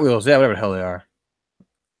hope. Hot Wheels, yeah, whatever the hell they are.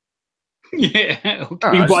 Yeah.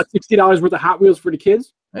 Okay. You bought $60 worth of Hot Wheels for the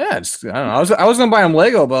kids? Yeah, I don't know. I was gonna buy them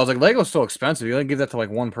Lego, but I was like, Lego's so expensive. You only give that to like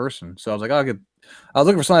one person. So I was like, I was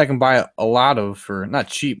looking for something I can buy a lot of for not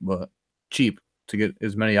cheap, but cheap to get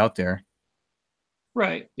as many out there.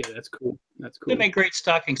 Right. Yeah, that's cool. That's cool. They make great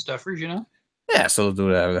stocking stuffers, Yeah, so they'll do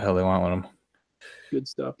whatever the hell they want with them. Good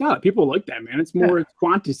stuff. Yeah, people like that, man. It's more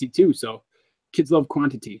quantity too. So kids love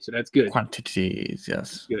quantity, so that's good. Quantities,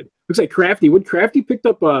 yes. Good. Looks like Crafty. Crafty picked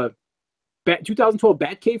up a 2012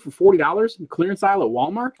 Batcave for $40 in clearance aisle at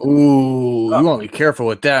Walmart. Ooh, you want to be careful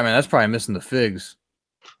with that, man. That's probably missing the figs.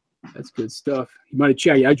 That's good stuff. You might have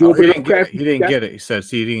checked. Yeah, you open it up, he didn't get it. He said,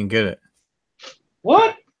 "See, he didn't get it."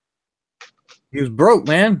 What? He was broke,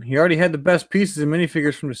 man. He already had the best pieces and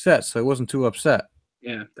minifigures from the set, so he wasn't too upset.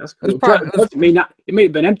 Yeah, that's cool. It may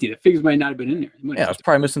have been empty. The figs might not have been in there. Yeah, I was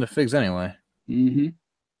probably missing the figs anyway. Mm-hmm.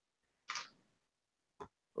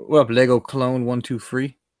 What up, Lego Clone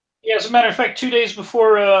 123? Yeah, as a matter of fact, 2 days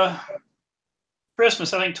before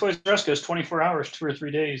Christmas, I think Toys R Us goes 24 hours, 2 or 3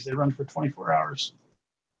 days. They run for 24 hours.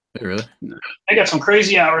 Really? They got some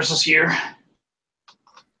crazy hours this year.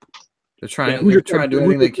 They're trying to do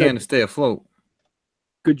anything they can to stay afloat.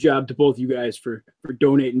 Good job to both you guys for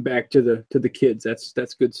donating back to the kids.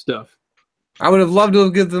 That's good stuff. I would have loved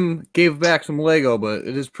to have gave back some Lego, but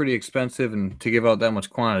it is pretty expensive and to give out that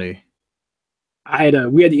much quantity.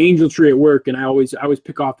 We had the angel tree at work, and I always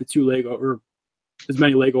pick off the 2 Lego or as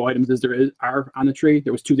many Lego items as there are on the tree.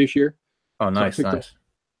 There was 2 this year. Oh, nice, so nice.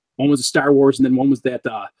 One was a Star Wars, and then one was that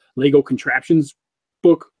Lego contraptions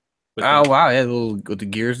book. Oh wow, yeah, with the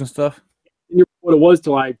gears and stuff. I knew what it was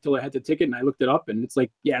till I had the ticket and I looked it up, and it's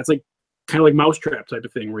like kind of like Mousetrap type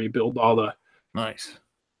of thing where you build all the nice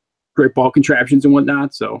great ball contraptions and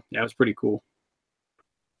whatnot. So yeah, it was pretty cool.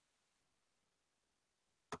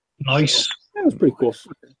 Nice. So, that was pretty cool.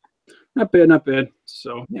 Not bad.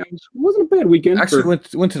 So yeah, it wasn't a bad weekend. Actually,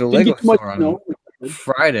 went to the Lego store on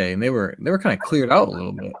Friday, and they were kind of cleared out a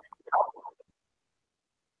little bit.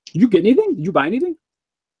 Did you get anything? Did you buy anything?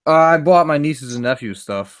 I bought my nieces and nephews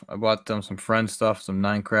stuff. I bought them some friend stuff, some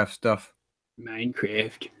Minecraft stuff.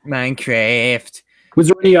 Minecraft. Was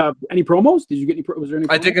there any promos? Did you get any? Was there any?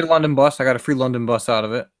 I did get a London bus. I got a free London bus out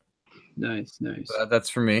of it. Nice. That's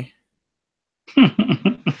for me.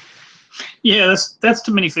 Yeah, that's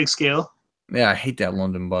to minifig scale. Yeah, I hate that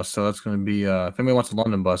London bus. So that's going to be if anybody wants a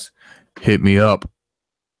London bus, hit me up.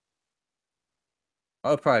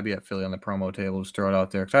 I'll probably be at Philly on the promo table. Just throw it out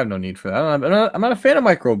there because I have no need for that. I'm not a fan of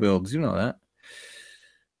micro builds. You know that.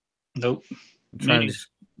 Nope. I'm trying to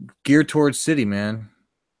gear towards city, man.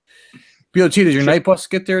 BOT, did your night bus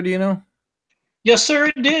get there? Do you know? Yes, sir,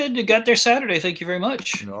 it did. It got there Saturday. Thank you very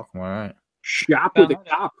much. You're welcome. All right. Shop with a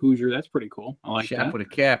cap, Hoosier. That's pretty cool. I like Shop that. with a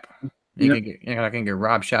cap. I can get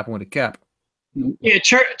robbed shopping with a cap. Yeah,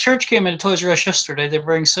 church came into Toys R Us yesterday. They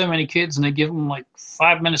bring so many kids, and they give them like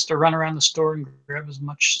 5 minutes to run around the store and grab as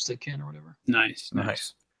much as they can or whatever. Nice.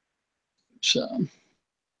 So,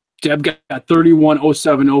 Deb got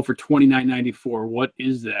 31070 for $29.94. What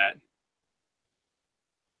is that?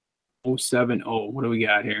 070. What do we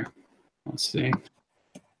got here? Let's see.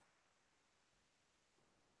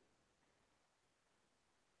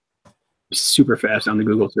 Super fast on the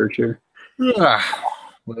Google search here.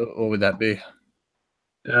 What would that be?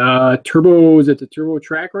 Turbo, is it the Turbo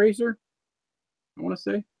Track Racer? I want to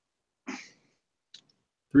say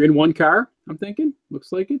 3-in-1 car. I'm thinking.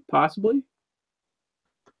 Looks like it, possibly.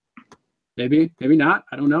 Maybe not.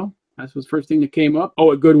 I don't know. That's the first thing that came up.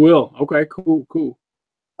 Oh, at Goodwill. Okay, cool.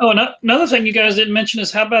 Oh, another thing you guys didn't mention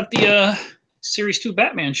is how about the Series 2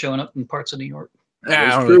 Batman showing up in parts of New York?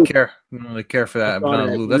 Yeah, I don't really care. I don't really care for that.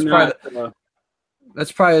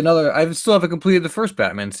 That's probably another. I still haven't completed the first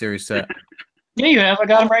Batman series set. Yeah, you have. I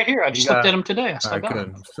got them right here. I just looked at them today. All right,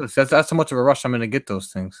 good. That's how much of a ruch I'm going to get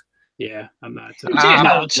those things. Yeah, I'm not.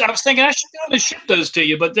 I was thinking I should be able to ship those to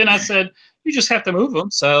you, but then I said you just have to move them.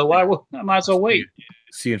 So I might as well wait.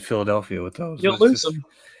 See you in Philadelphia with those. You'll lose them.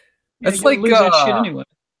 It's like lose that shit anyway.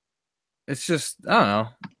 It's just I don't know.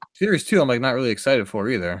 Series 2, I'm like not really excited for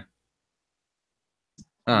either.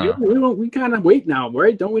 We kind of wait now,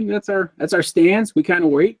 right? Don't we? That's our stance. We kind of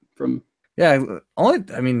wait from. Yeah, they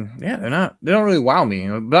don't really wow me,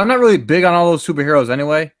 but I'm not really big on all those superheroes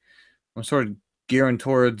anyway. I'm sort of gearing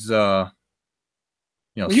towards you're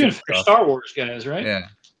Star Wars guys, right? Yeah,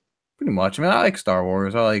 pretty much. I mean, I like Star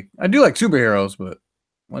Wars. I do like superheroes, but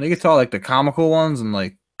when they get to all like the comical ones and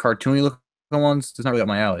like cartoony looking ones, it's not really up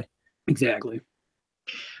my alley. Exactly.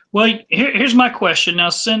 Well, here's my question now.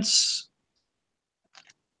 Since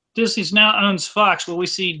Disney's now owns Fox, will we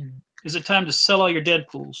see? Is it time to sell all your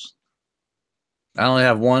Deadpools? I only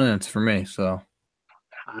have one, and it's for me. So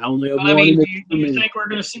I only have one. I mean, do you think we're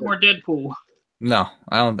going to see more Deadpool? No,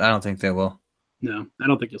 I don't think they will. No, I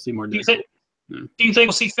don't think you'll see more Deadpool. Do you think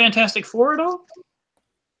we'll see Fantastic Four at all?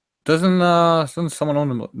 Doesn't someone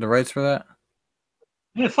own the rights for that?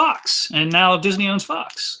 Yeah, Fox, and now Disney owns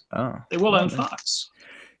Fox. Oh, they will own Fox.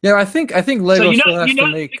 Yeah, I think Lego still has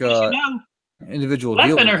to make individual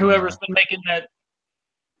deals. Leffen or whoever's been making that.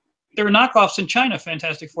 There were knockoffs in China,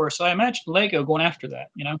 Fantastic Four, so I imagine Lego going after that.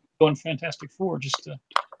 Going Fantastic Four just to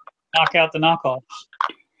knock out the knockoffs.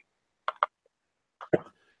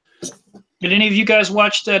 Did any of you guys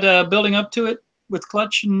watch that Building Up to It with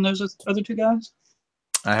Clutch and those other two guys?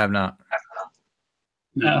 I have not.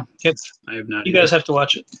 No, I have not. You guys have to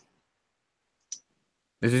watch it.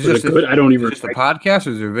 Is it just good? I don't even. Just a podcast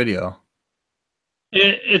or is there a video?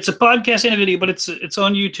 It's a podcast and a video, but it's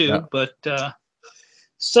on YouTube. Yeah. But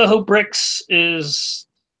Soho Bricks is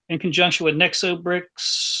in conjunction with Nexo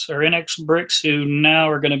Bricks or NX Bricks, who now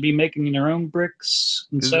are going to be making their own bricks.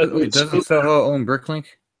 And doesn't Soho own Bricklink?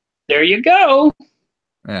 There you go.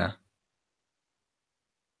 Yeah.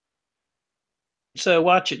 So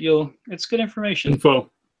watch it. It's good information. Info.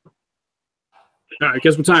 All right,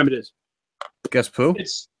 guess what time it is? Guess poo?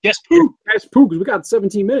 It's guess poo. Guess poo, because we got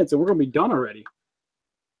 17 minutes and we're going to be done already.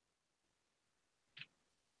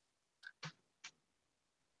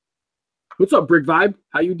 What's up, Brick Vibe?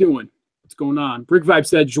 How you doing? What's going on? Brick Vibe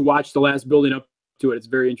said you should watch the last Building Up to It. It's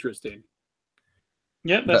very interesting.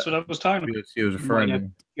 Yep, that's what I was talking about. He was referring to.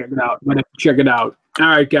 Check it out. Check it out. All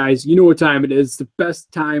right, guys. You know what time it is. It's the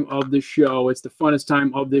best time of the show. It's the funnest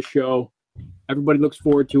time of the show. Everybody looks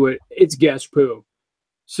forward to it. It's Guess Poo.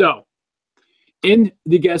 So, in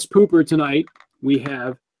the Guess Pooper tonight, we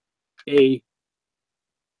have a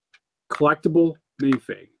collectible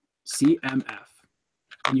minifig, CMF.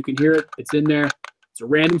 And you can hear it. It's in there. It's a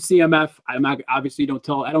random CMF. I'm not, obviously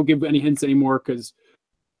don't give any hints anymore because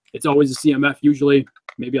it's always a CMF usually.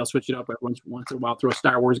 Maybe I'll switch it up once in a while, throw a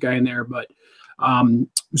Star Wars guy in there. But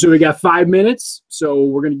so we got 5 minutes. So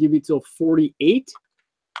we're going to give you till 48.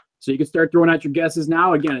 So you can start throwing out your guesses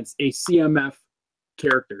now. Again, it's a CMF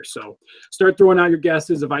character. So start throwing out your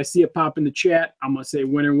guesses. If I see it pop in the chat, I'm going to say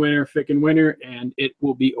winner, winner, fickin' winner, and it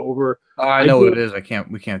will be over. I know what it is. We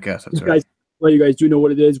can't guess. That's right. Well, you guys do know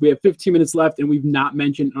what it is. We have 15 minutes left, and we've not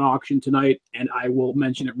mentioned an auction tonight, and I will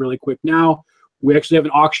mention it really quick now. We actually have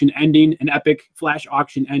an auction ending, an epic flash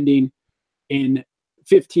auction ending in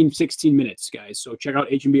 16 minutes, guys. So check out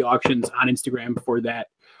H&B Auctions on Instagram for that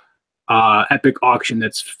epic auction,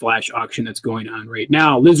 that's flash auction that's going on right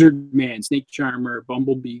now. Lizard Man, Snake Charmer,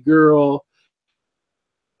 Bumblebee Girl,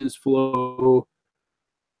 Flow,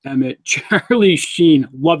 Emmett, Charlie Sheen.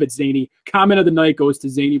 Love it, Zany. Comment of the night goes to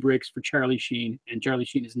Zany Bricks for Charlie Sheen, and Charlie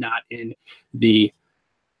Sheen is not in the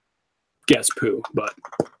Guess Poo, but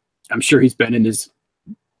I'm sure he's been in his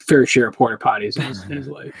fair share of porta potties in his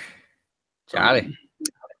life. Charlie.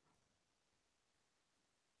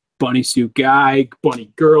 Bunny Suit Guy,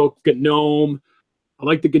 Bunny Girl, Gnome. I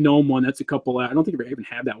like the Gnome one. That's a couple. I don't think we even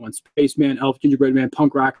have that one. Spaceman, Elf, Gingerbread Man,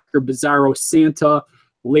 Punk Rocker, Bizarro, Santa,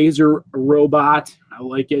 Laser Robot. I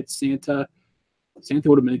like it. Santa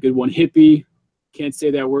would have been a good one. Hippie, Can't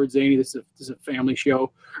say that word, Zany. This is a family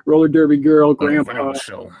show. Roller derby girl, grandpa,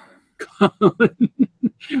 show.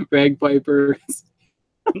 bagpiper.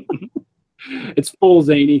 It's full,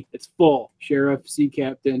 Zany. It's full. Sheriff, sea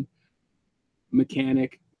captain,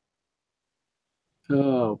 mechanic.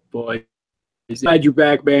 Oh boy. Glad you're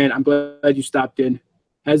back, man. I'm glad you stopped in.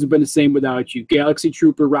 Hasn't been the same without you. Galaxy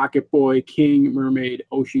Trooper, Rocket Boy, King, Mermaid,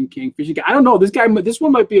 Ocean King, Fishing Guy. I don't know. This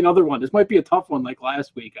one might be another one. This might be a tough one like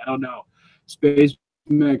last week. I don't know. Space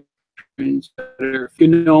Mech,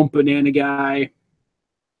 Gnome, Banana Guy,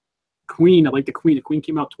 Queen. I like the Queen. The Queen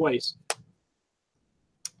came out twice.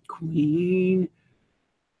 Queen.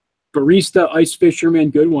 Barista, Ice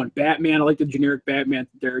Fisherman, good one. Batman, I like the generic Batman.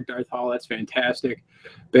 Derek Darth Hall, that's fantastic.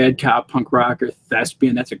 Bad Cop, Punk Rocker,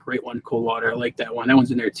 Thespian, that's a great one. Coldwater, I like that one. That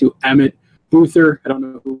one's in there too. Emmett, Boother, I don't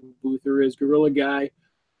know who Boother is. Gorilla Guy,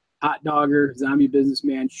 Hot Dogger, Zombie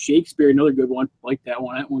Businessman, Shakespeare, another good one. I like that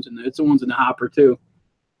one. That one's in there. It's the one's in the hopper too.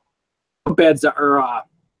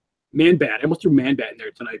 Man Bat. I almost threw Man Bat in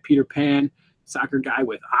there tonight. Peter Pan, Soccer Guy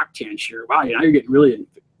with Octan Shear. Wow, now you're getting really.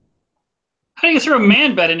 How do you throw a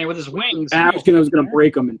Man Bat in there with his wings? I was gonna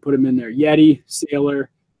break them and put them in there. Yeti,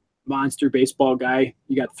 Sailor, Monster, Baseball Guy.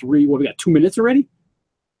 You got 3. What, we got 2 minutes already?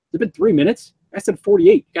 It's been 3 minutes. I said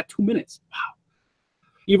 48. You got 2 minutes. Wow.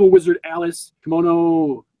 Evil Wizard Alice,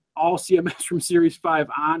 Kimono, all CMS from Series 5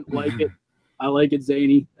 on. Like it. I like it,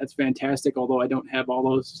 Zany. That's fantastic, although I don't have all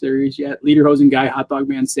those series yet. Lederhosen Guy, Hot Dog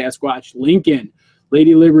Man, Sasquatch, Lincoln,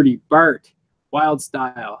 Lady Liberty, Bart, Wild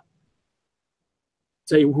Style.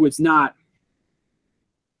 Tell you who it's not.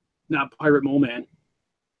 Not Pirate Mole Man.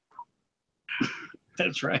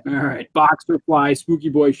 That's right. All right. Boxer Fly, Spooky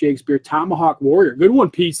Boy Shakespeare, Tomahawk Warrior. Good one,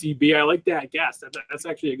 PCB. I like that guess. That's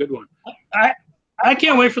actually a good one. I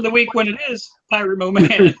can't wait for the week when it is Pirate Mo Man.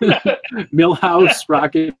 Millhouse,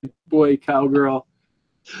 Rocket Boy, Cowgirl.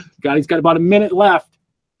 He's got about a minute left.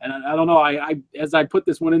 And I don't know. I as I put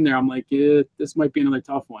this one in there, I'm like, this might be another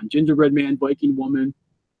tough one. Gingerbread Man, Viking Woman.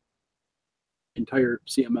 Entire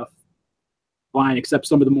CMF line, except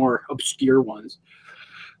some of the more obscure ones.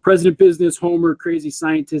 President Business, Homer, Crazy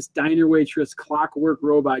Scientist, Diner Waitress, Clockwork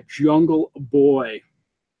Robot, Jungle Boy,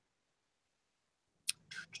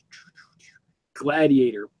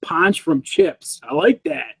 Gladiator, Ponch from Chips. I like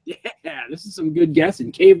that. Yeah, this is some good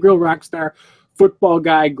guessing. Cave Girl, Rockstar, Football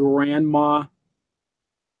Guy, Grandma,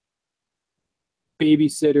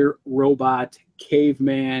 Babysitter, Robot,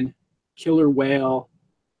 Caveman, Killer Whale,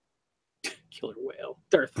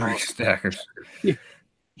 Darth Maul. Stackers.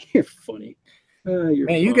 You're funny. Man,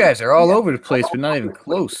 you guys are all over the place, but not even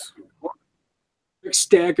close.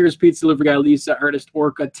 Stackers, Pizza Delivery Guy, Lisa, Artist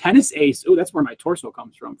Orca, Tennis Ace. Oh, that's where my torso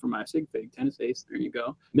comes from my sig fig. Tennis Ace. There you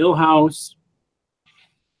go. Millhouse.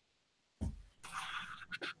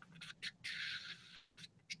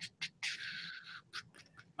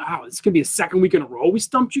 Wow, this could be a second week in a row. We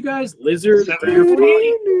stumped you guys. Lizard,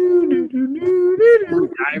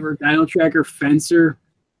 Diver, Dino Tracker, Fencer.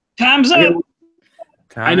 Time's up.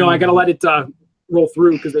 I know. I gotta let it roll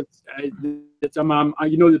through because it's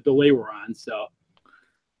you know the delay we're on. So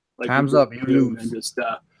time's up. You lose. And just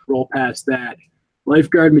roll past that.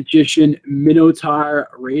 Lifeguard, Magician, Minotaur,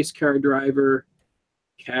 Race Car Driver,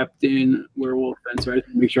 Captain, Werewolf, Fencer. I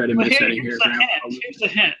just make sure I didn't miss any here. Here's a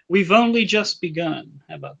hint. We've only just begun.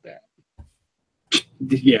 How about that?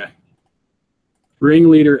 Yeah.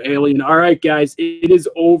 Ringleader, Alien. All right, guys, it is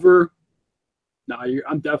over. No,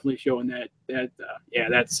 I'm definitely showing that. Yeah,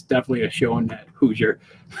 that's definitely a showing that Hoosier.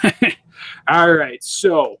 All right,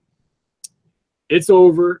 so it's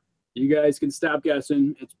over. You guys can stop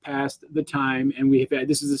guessing. It's past the time, and we've had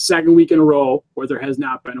this is the second week in a row where there has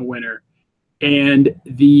not been a winner, and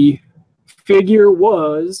the figure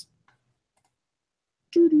was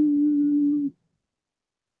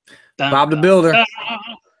Bob the Builder.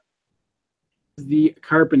 The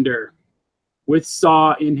Carpenter with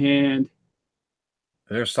saw in hand. Is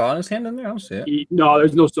there a saw in his hand in there? I don't see it. No,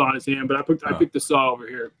 there's no saw in his hand, but I picked the saw over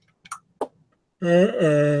here.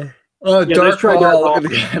 Oh, Yeah, Darth try Hall. Darth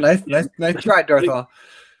Look at that. Nice try, Darth Hall.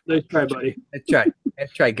 Nice try, buddy. Nice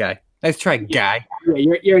try, guy. Nice try, guy. Yeah,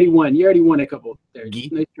 you already won. You already won a couple there. Gee.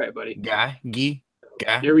 Nice try, buddy. Guy.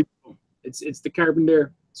 There we go. It's the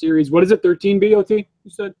Carpenter series. What is it? 13 BOT? You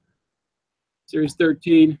said series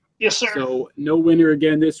 13. Yes, sir. So no winner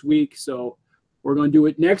again this week. So we're going to do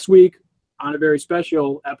it next week on a very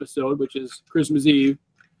special episode, which is Christmas Eve.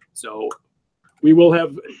 So we will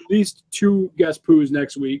have at least 2 guest poos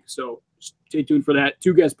next week. So stay tuned for that.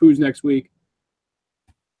 2 guest poos next week.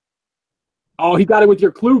 Oh, he got it with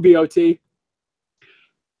your clue, BOT.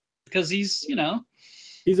 Because he's an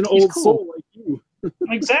old cool. soul like you.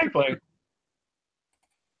 Exactly.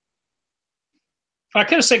 I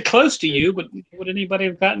could have said close to you, but would anybody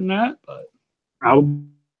have gotten that? But Probably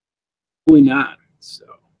not. So.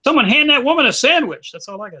 someone hand that woman a sandwich. That's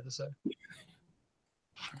all I got to say.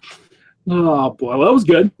 Oh boy, well, that was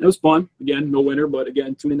good. That was fun. Again, no winner, but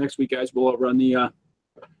again, tune in next week, guys. We'll run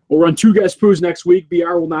we'll run 2 guest poos next week.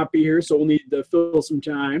 BR will not be here, so we'll need to fill some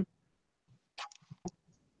time.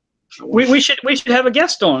 We should have a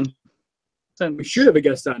guest on. We should have a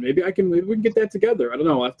guest on. Maybe we can get that together. I don't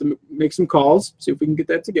know. I'll have to make some calls, see if we can get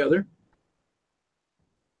that together.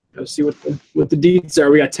 Let's see what the deeds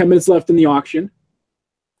are. We got 10 minutes left in the auction,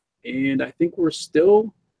 and I think we're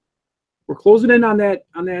closing in on that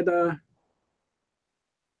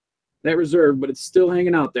reserve, but it's still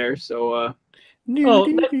hanging out there. So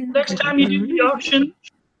next time you do the auction,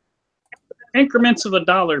 increments of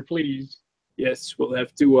 $1, please. yes, we'll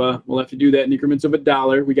have to do that in increments of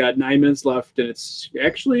 $1. We got 9 minutes left, and it's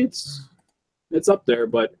up there,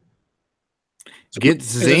 but get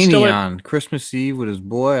Zany on Christmas Eve with his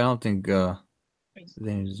boy. I don't think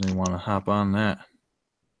Zany doesn't want to hop on that.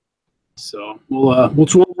 So we'll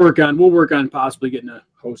work on possibly getting a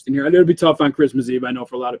host in here. It'll be tough on Christmas Eve, I know,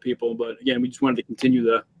 for a lot of people, but again, we just wanted to continue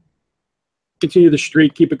the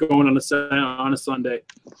streak, keep it going on a Sunday.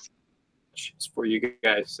 It's for you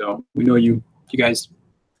guys. So we know you guys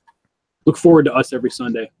look forward to us every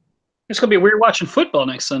Sunday. It's gonna be weird watching football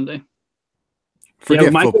next Sunday.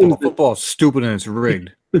 Forget football. Football's stupid and it's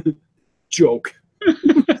rigged. Joke.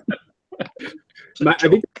 I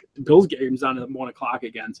think the Bills game's on at 1 o'clock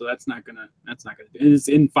again, so that's not gonna. It's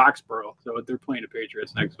in Foxborough, so they're playing the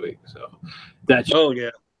Patriots next week. So that's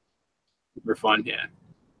for fun, yeah.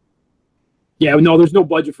 Yeah, no, there's no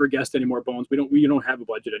budget for a guest anymore, Bones. We don't have a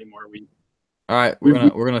budget anymore. All right,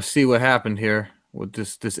 we're gonna see what happened here with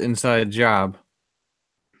this inside job.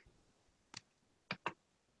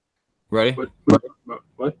 Ready? What?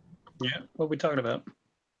 Yeah. What are we talking about?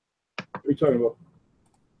 What are you talking about?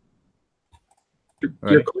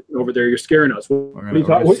 You're clicking over there. You're scaring us. We're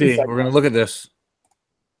gonna look at this.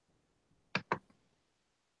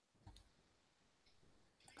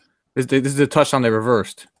 This is a touchdown they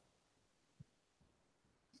reversed.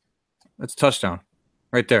 That's a touchdown,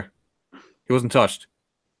 right there. He wasn't touched.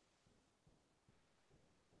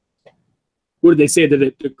 What did they say?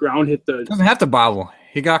 That the ground hit the? Doesn't have to bobble.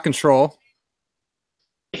 He got control.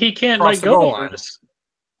 He can't Cross let go of this.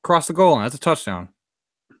 Cross the goal line. That's a touchdown.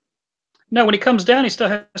 No, when he comes down, he still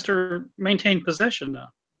has to maintain possession now.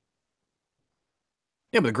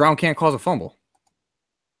 Yeah, but the ground can't cause a fumble.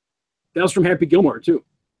 That was from Happy Gilmore too.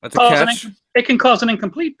 That's a catch. It can cause an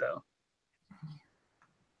incomplete though.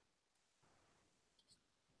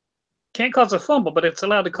 Can't cause a fumble, but it's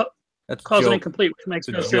allowed to cause an incomplete, which makes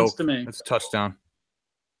no sense to me. That's a touchdown.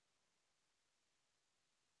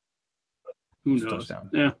 Who knows? Touchdown.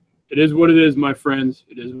 Yeah, it is what it is, my friends.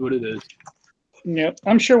 It is what it is. Yeah,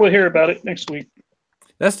 I'm sure we'll hear about it next week.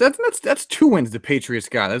 That's 2 wins the Patriots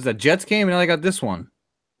got. That's the Jets game, and now they got this one.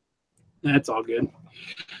 That's all good.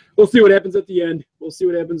 We'll see what happens at the end. We'll see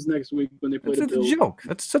what happens next week when they play the Bills. That's a joke.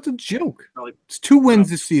 That's such a joke. It's 2 wins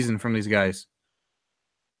this season from these guys.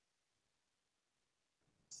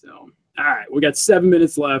 So, all right, we got 7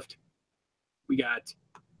 minutes left. We got,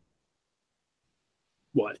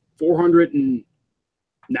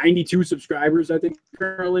 492 subscribers, I think,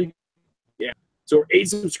 currently. Yeah. So we're 8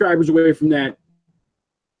 subscribers away from that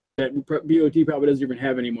BOT probably doesn't even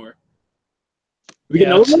have anymore.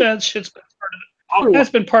 That's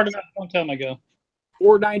been part of that a long time ago.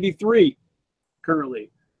 493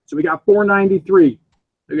 currently. So we got 493.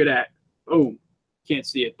 Look at that. Boom. Can't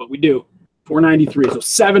see it, but we do. 493. So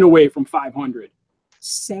 7 away from 500.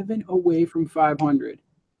 7 away from 500.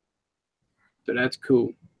 So that's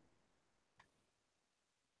cool.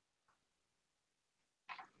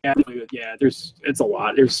 Yeah, it's a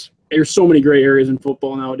lot. There's so many gray areas in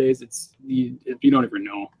football nowadays. You don't even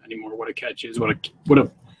know anymore what a catch is, what a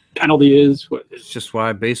penalty is. It's just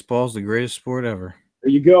why baseball's the greatest sport ever.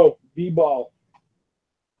 There you go, B-ball.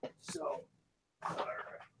 So, all right.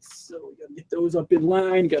 So we gotta get those up in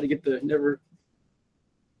line. Got to get didn't have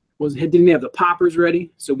the poppers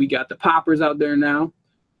ready, so we got the poppers out there now.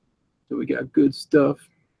 So we got good stuff.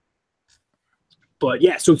 But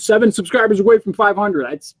yeah, so 7 subscribers away from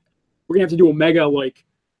 500. We're gonna have to do a mega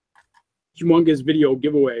humongous video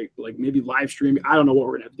giveaway, maybe live stream. I don't know what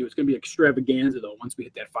we're gonna have to do. It's gonna be extravaganza though. Once we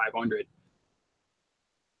hit that 500,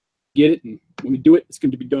 get it, and when we do it, it's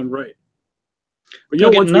going to be done right. But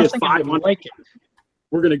once we hit 500,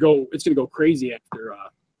 we're gonna go. It's gonna go crazy after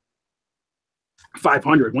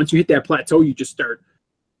 500. Once you hit that plateau, you just start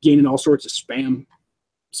gaining all sorts of spam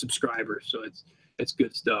subscribers. So it's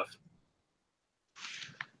good stuff.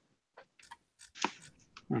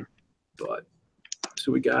 But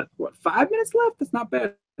so we got what 5 minutes left. That's not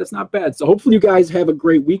bad. That's not bad. So hopefully you guys have a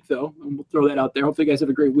great week, though. And we'll throw that out there. Hopefully you guys have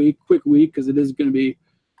a great week, quick week, because it is going to be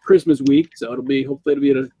Christmas week. So hopefully it'll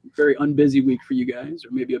be a very unbusy week for you guys,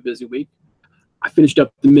 or maybe a busy week. I finished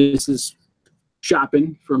up the Mrs.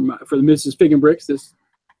 shopping for the Mrs. Fig and Bricks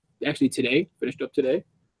today. Finished up today.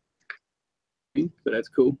 So that's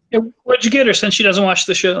cool. Yeah, what'd you get her since she doesn't watch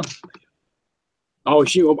the show? Oh,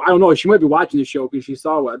 I don't know. She might be watching the show because she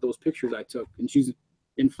saw those pictures I took, and she's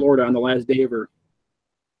in Florida on the last day of her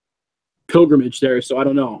pilgrimage there. So I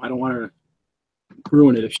don't know. I don't want her to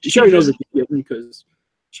ruin it. She already knows what she's getting because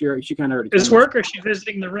she kind of already. Is work, or is she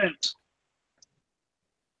visiting the rent?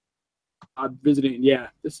 Visiting. Yeah,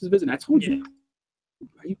 this is visiting. I told you.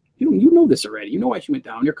 You know this already. You know why she went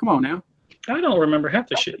down here. Come on now. I don't remember half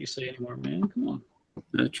the shit you say anymore, man. Come on.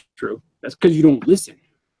 That's true. That's because you don't listen.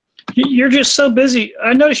 You're just so busy.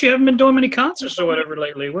 I noticed you haven't been doing many concerts or whatever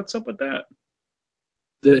lately. What's up with that?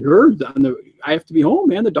 I have to be home,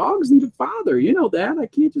 man. The dogs need a father. You know that. I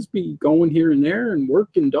can't just be going here and there and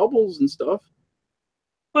working doubles and stuff.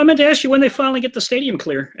 Well, I meant to ask you when they finally get the stadium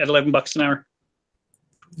clear at $11 an hour.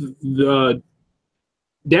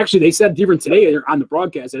 They said different today on the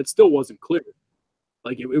broadcast that it still wasn't clear.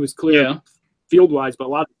 Like it was clear field wise, but a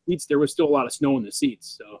lot of seats, there was still a lot of snow in the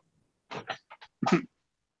seats. So.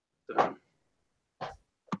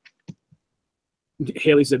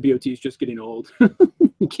 Haley said BOT is just getting old.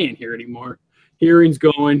 You can't hear anymore. Hearing's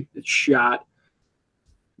going. It's shot.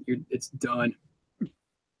 It's done.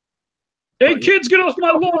 Hey, kids, get off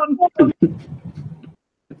my lawn.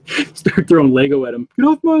 Start throwing Lego at him. Get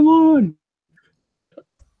off my lawn.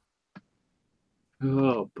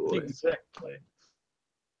 Oh, boy. Exactly.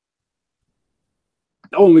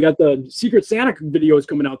 Oh, and we got the Secret Santa videos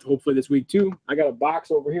coming out hopefully this week, too. I got a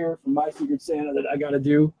box over here from my Secret Santa that I got to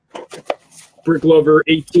do. Brick Lover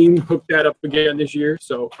 18 hooked that up again this year.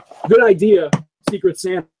 So, good idea, Secret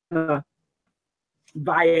Santa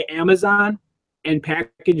via Amazon and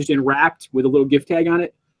packaged and wrapped with a little gift tag on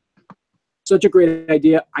it. Such a great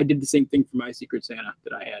idea. I did the same thing for my Secret Santa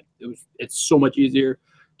that I had. It's so much easier.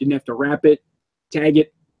 Didn't have to wrap it, tag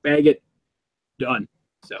it, bag it, done.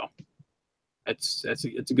 So it's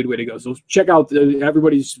a good way to go. So check out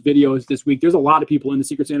everybody's videos this week. There's a lot of people in the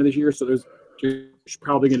Secret Santa this year, so there's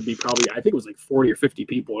probably going to be I think it was like 40 or 50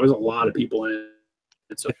 people. There's a lot of people in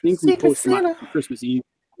it. So I think we post on Christmas Eve,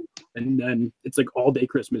 and then it's like all day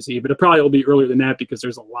Christmas Eve. But it probably will be earlier than that because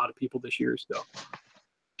there's a lot of people this year. So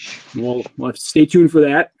we'll have to stay tuned for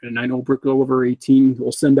that. And I know Brick Lover 18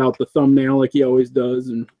 will send out the thumbnail like he always does.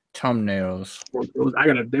 And thumbnails.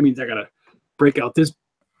 That means I gotta break out this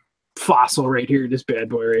fossil right here, this bad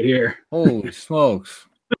boy right here. Holy smokes.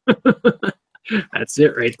 That's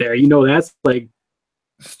it right there. You know, that's like,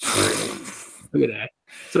 look at that.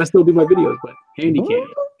 So I still do my videos, but handy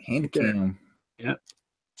cam. Yeah.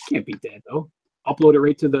 Can't beat that though. Upload it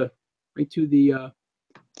right to the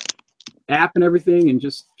app and everything and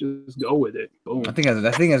just go with it. Boom. I think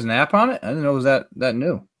that thing has an app on it. I didn't know it was that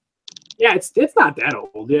new. Yeah, it's not that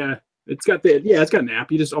old. Yeah. It's got an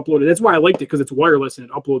app. You just upload it. That's why I liked it, because it's wireless and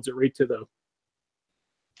it uploads it right to the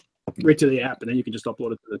app, and then you can just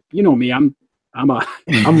upload it to the. You know me, I'm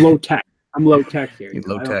low tech. I'm low tech here.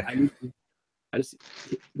 Low tech. I just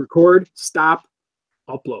record, stop,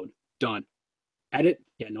 upload, done. Edit?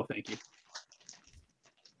 Yeah, no, thank you.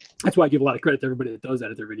 That's why I give a lot of credit to everybody that does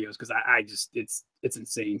edit their videos, because I just it's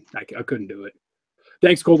insane. I couldn't do it.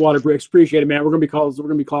 Thanks, Coldwater Bricks. Appreciate it, man. We're gonna be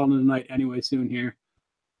calling it a night anyway soon here.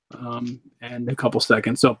 And a couple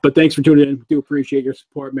seconds. So, but thanks for tuning in. Do appreciate your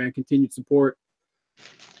support, man. Continued support.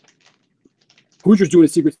 Hoosiers doing a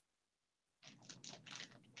secret.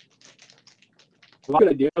 Good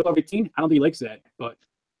idea. I don't think he likes that, but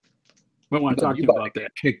might want to talk to him about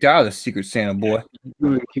that. Kicked out of the Secret Santa, boy.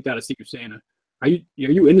 Yeah, kicked out of Secret Santa. Are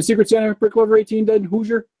you in the Secret Santa, Brick Lover 18, then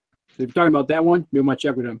Hoosier? If you're talking about that one, we might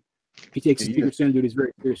check with him. He takes his Secret Santa duties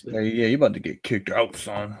very seriously. Yeah, you're about to get kicked out,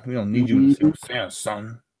 son. We don't need you in the Secret Santa,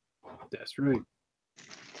 son. That's right.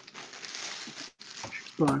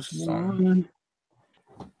 Xbox One.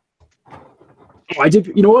 Oh, I did.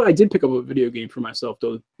 You know what? I did pick up a video game for myself,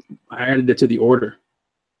 though. I added it to the order.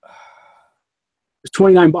 It's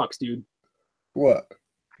 $29, dude. What?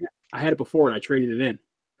 I had it before and I traded it in.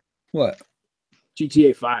 What?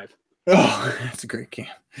 GTA 5. Oh, that's a great game.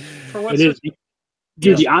 For what? It is.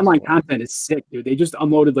 Dude, the online content is sick, dude. They just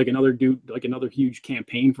unloaded another huge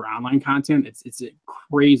campaign for online content. It's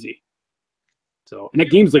crazy. So, and that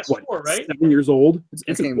game's like what, 4, right? 7 years old?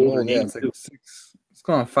 It's an older game. It's like 6. It's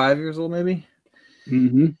going on 5 years old, maybe.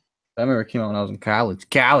 Mm-hmm. I remember it came out when I was in college.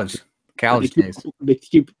 College days. They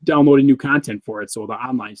keep downloading new content for it, so the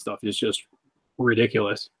online stuff is just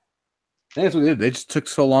ridiculous. That's what they did. They just took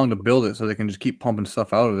so long to build it, so they can just keep pumping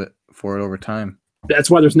stuff out of it for it over time. That's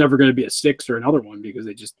why there's never going to be a 6 or another one, because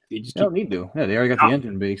they just They don't need to. Yeah, they already got the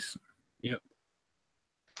engine base. Yep.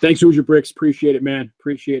 Thanks, Hoosier Bricks. Appreciate it, man.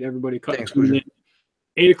 Appreciate everybody tuning in.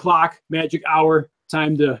 8 o'clock, magic hour.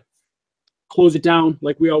 Time to close it down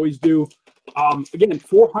like we always do. Again,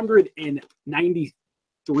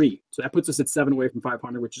 493. So that puts us at 7 away from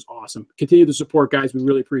 500, which is awesome. Continue the support, guys. We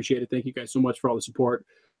really appreciate it. Thank you guys so much for all the support.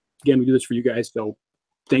 Again, we do this for you guys, so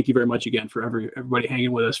thank you very much again for everybody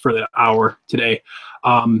hanging with us for the hour today.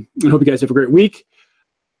 I hope you guys have a great week.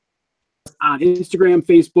 On Instagram,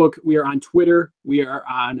 Facebook, we are on Twitter, we are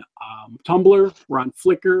on Tumblr, we're on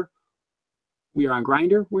Flickr, we are on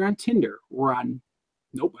Grindr, we're on Tinder, we're on,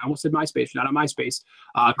 nope, I almost said MySpace, we're not on MySpace.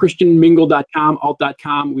 ChristianMingle.com,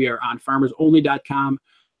 alt.com, we are on FarmersOnly.com,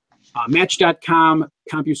 Match.com,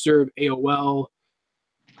 CompuServe, AOL.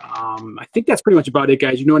 I think that's pretty much about it,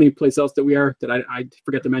 guys. You know any place else that we are that I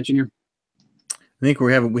forgot to mention here? I think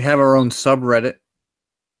we have our own subreddit.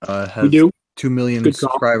 We do. 2 million Good call.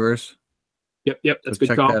 subscribers. Yep. That's So good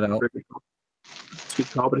check call. that out. That's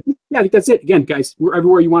good call. But I think that's it. Again, guys, we're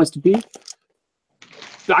everywhere you want us to be.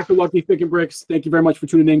 Dr. Lucky Pick and Bricks, thank you very much for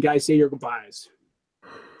tuning in, guys. Say your goodbyes.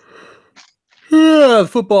 Yeah, the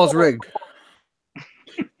football's rigged.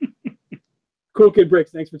 Cool Kid Bricks,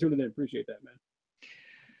 thanks for tuning in. Appreciate that, man.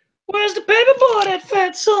 Where's the paperboy, that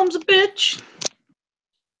fat son's a bitch?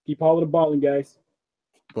 Keep hauling the balling, guys.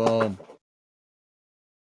 Boom.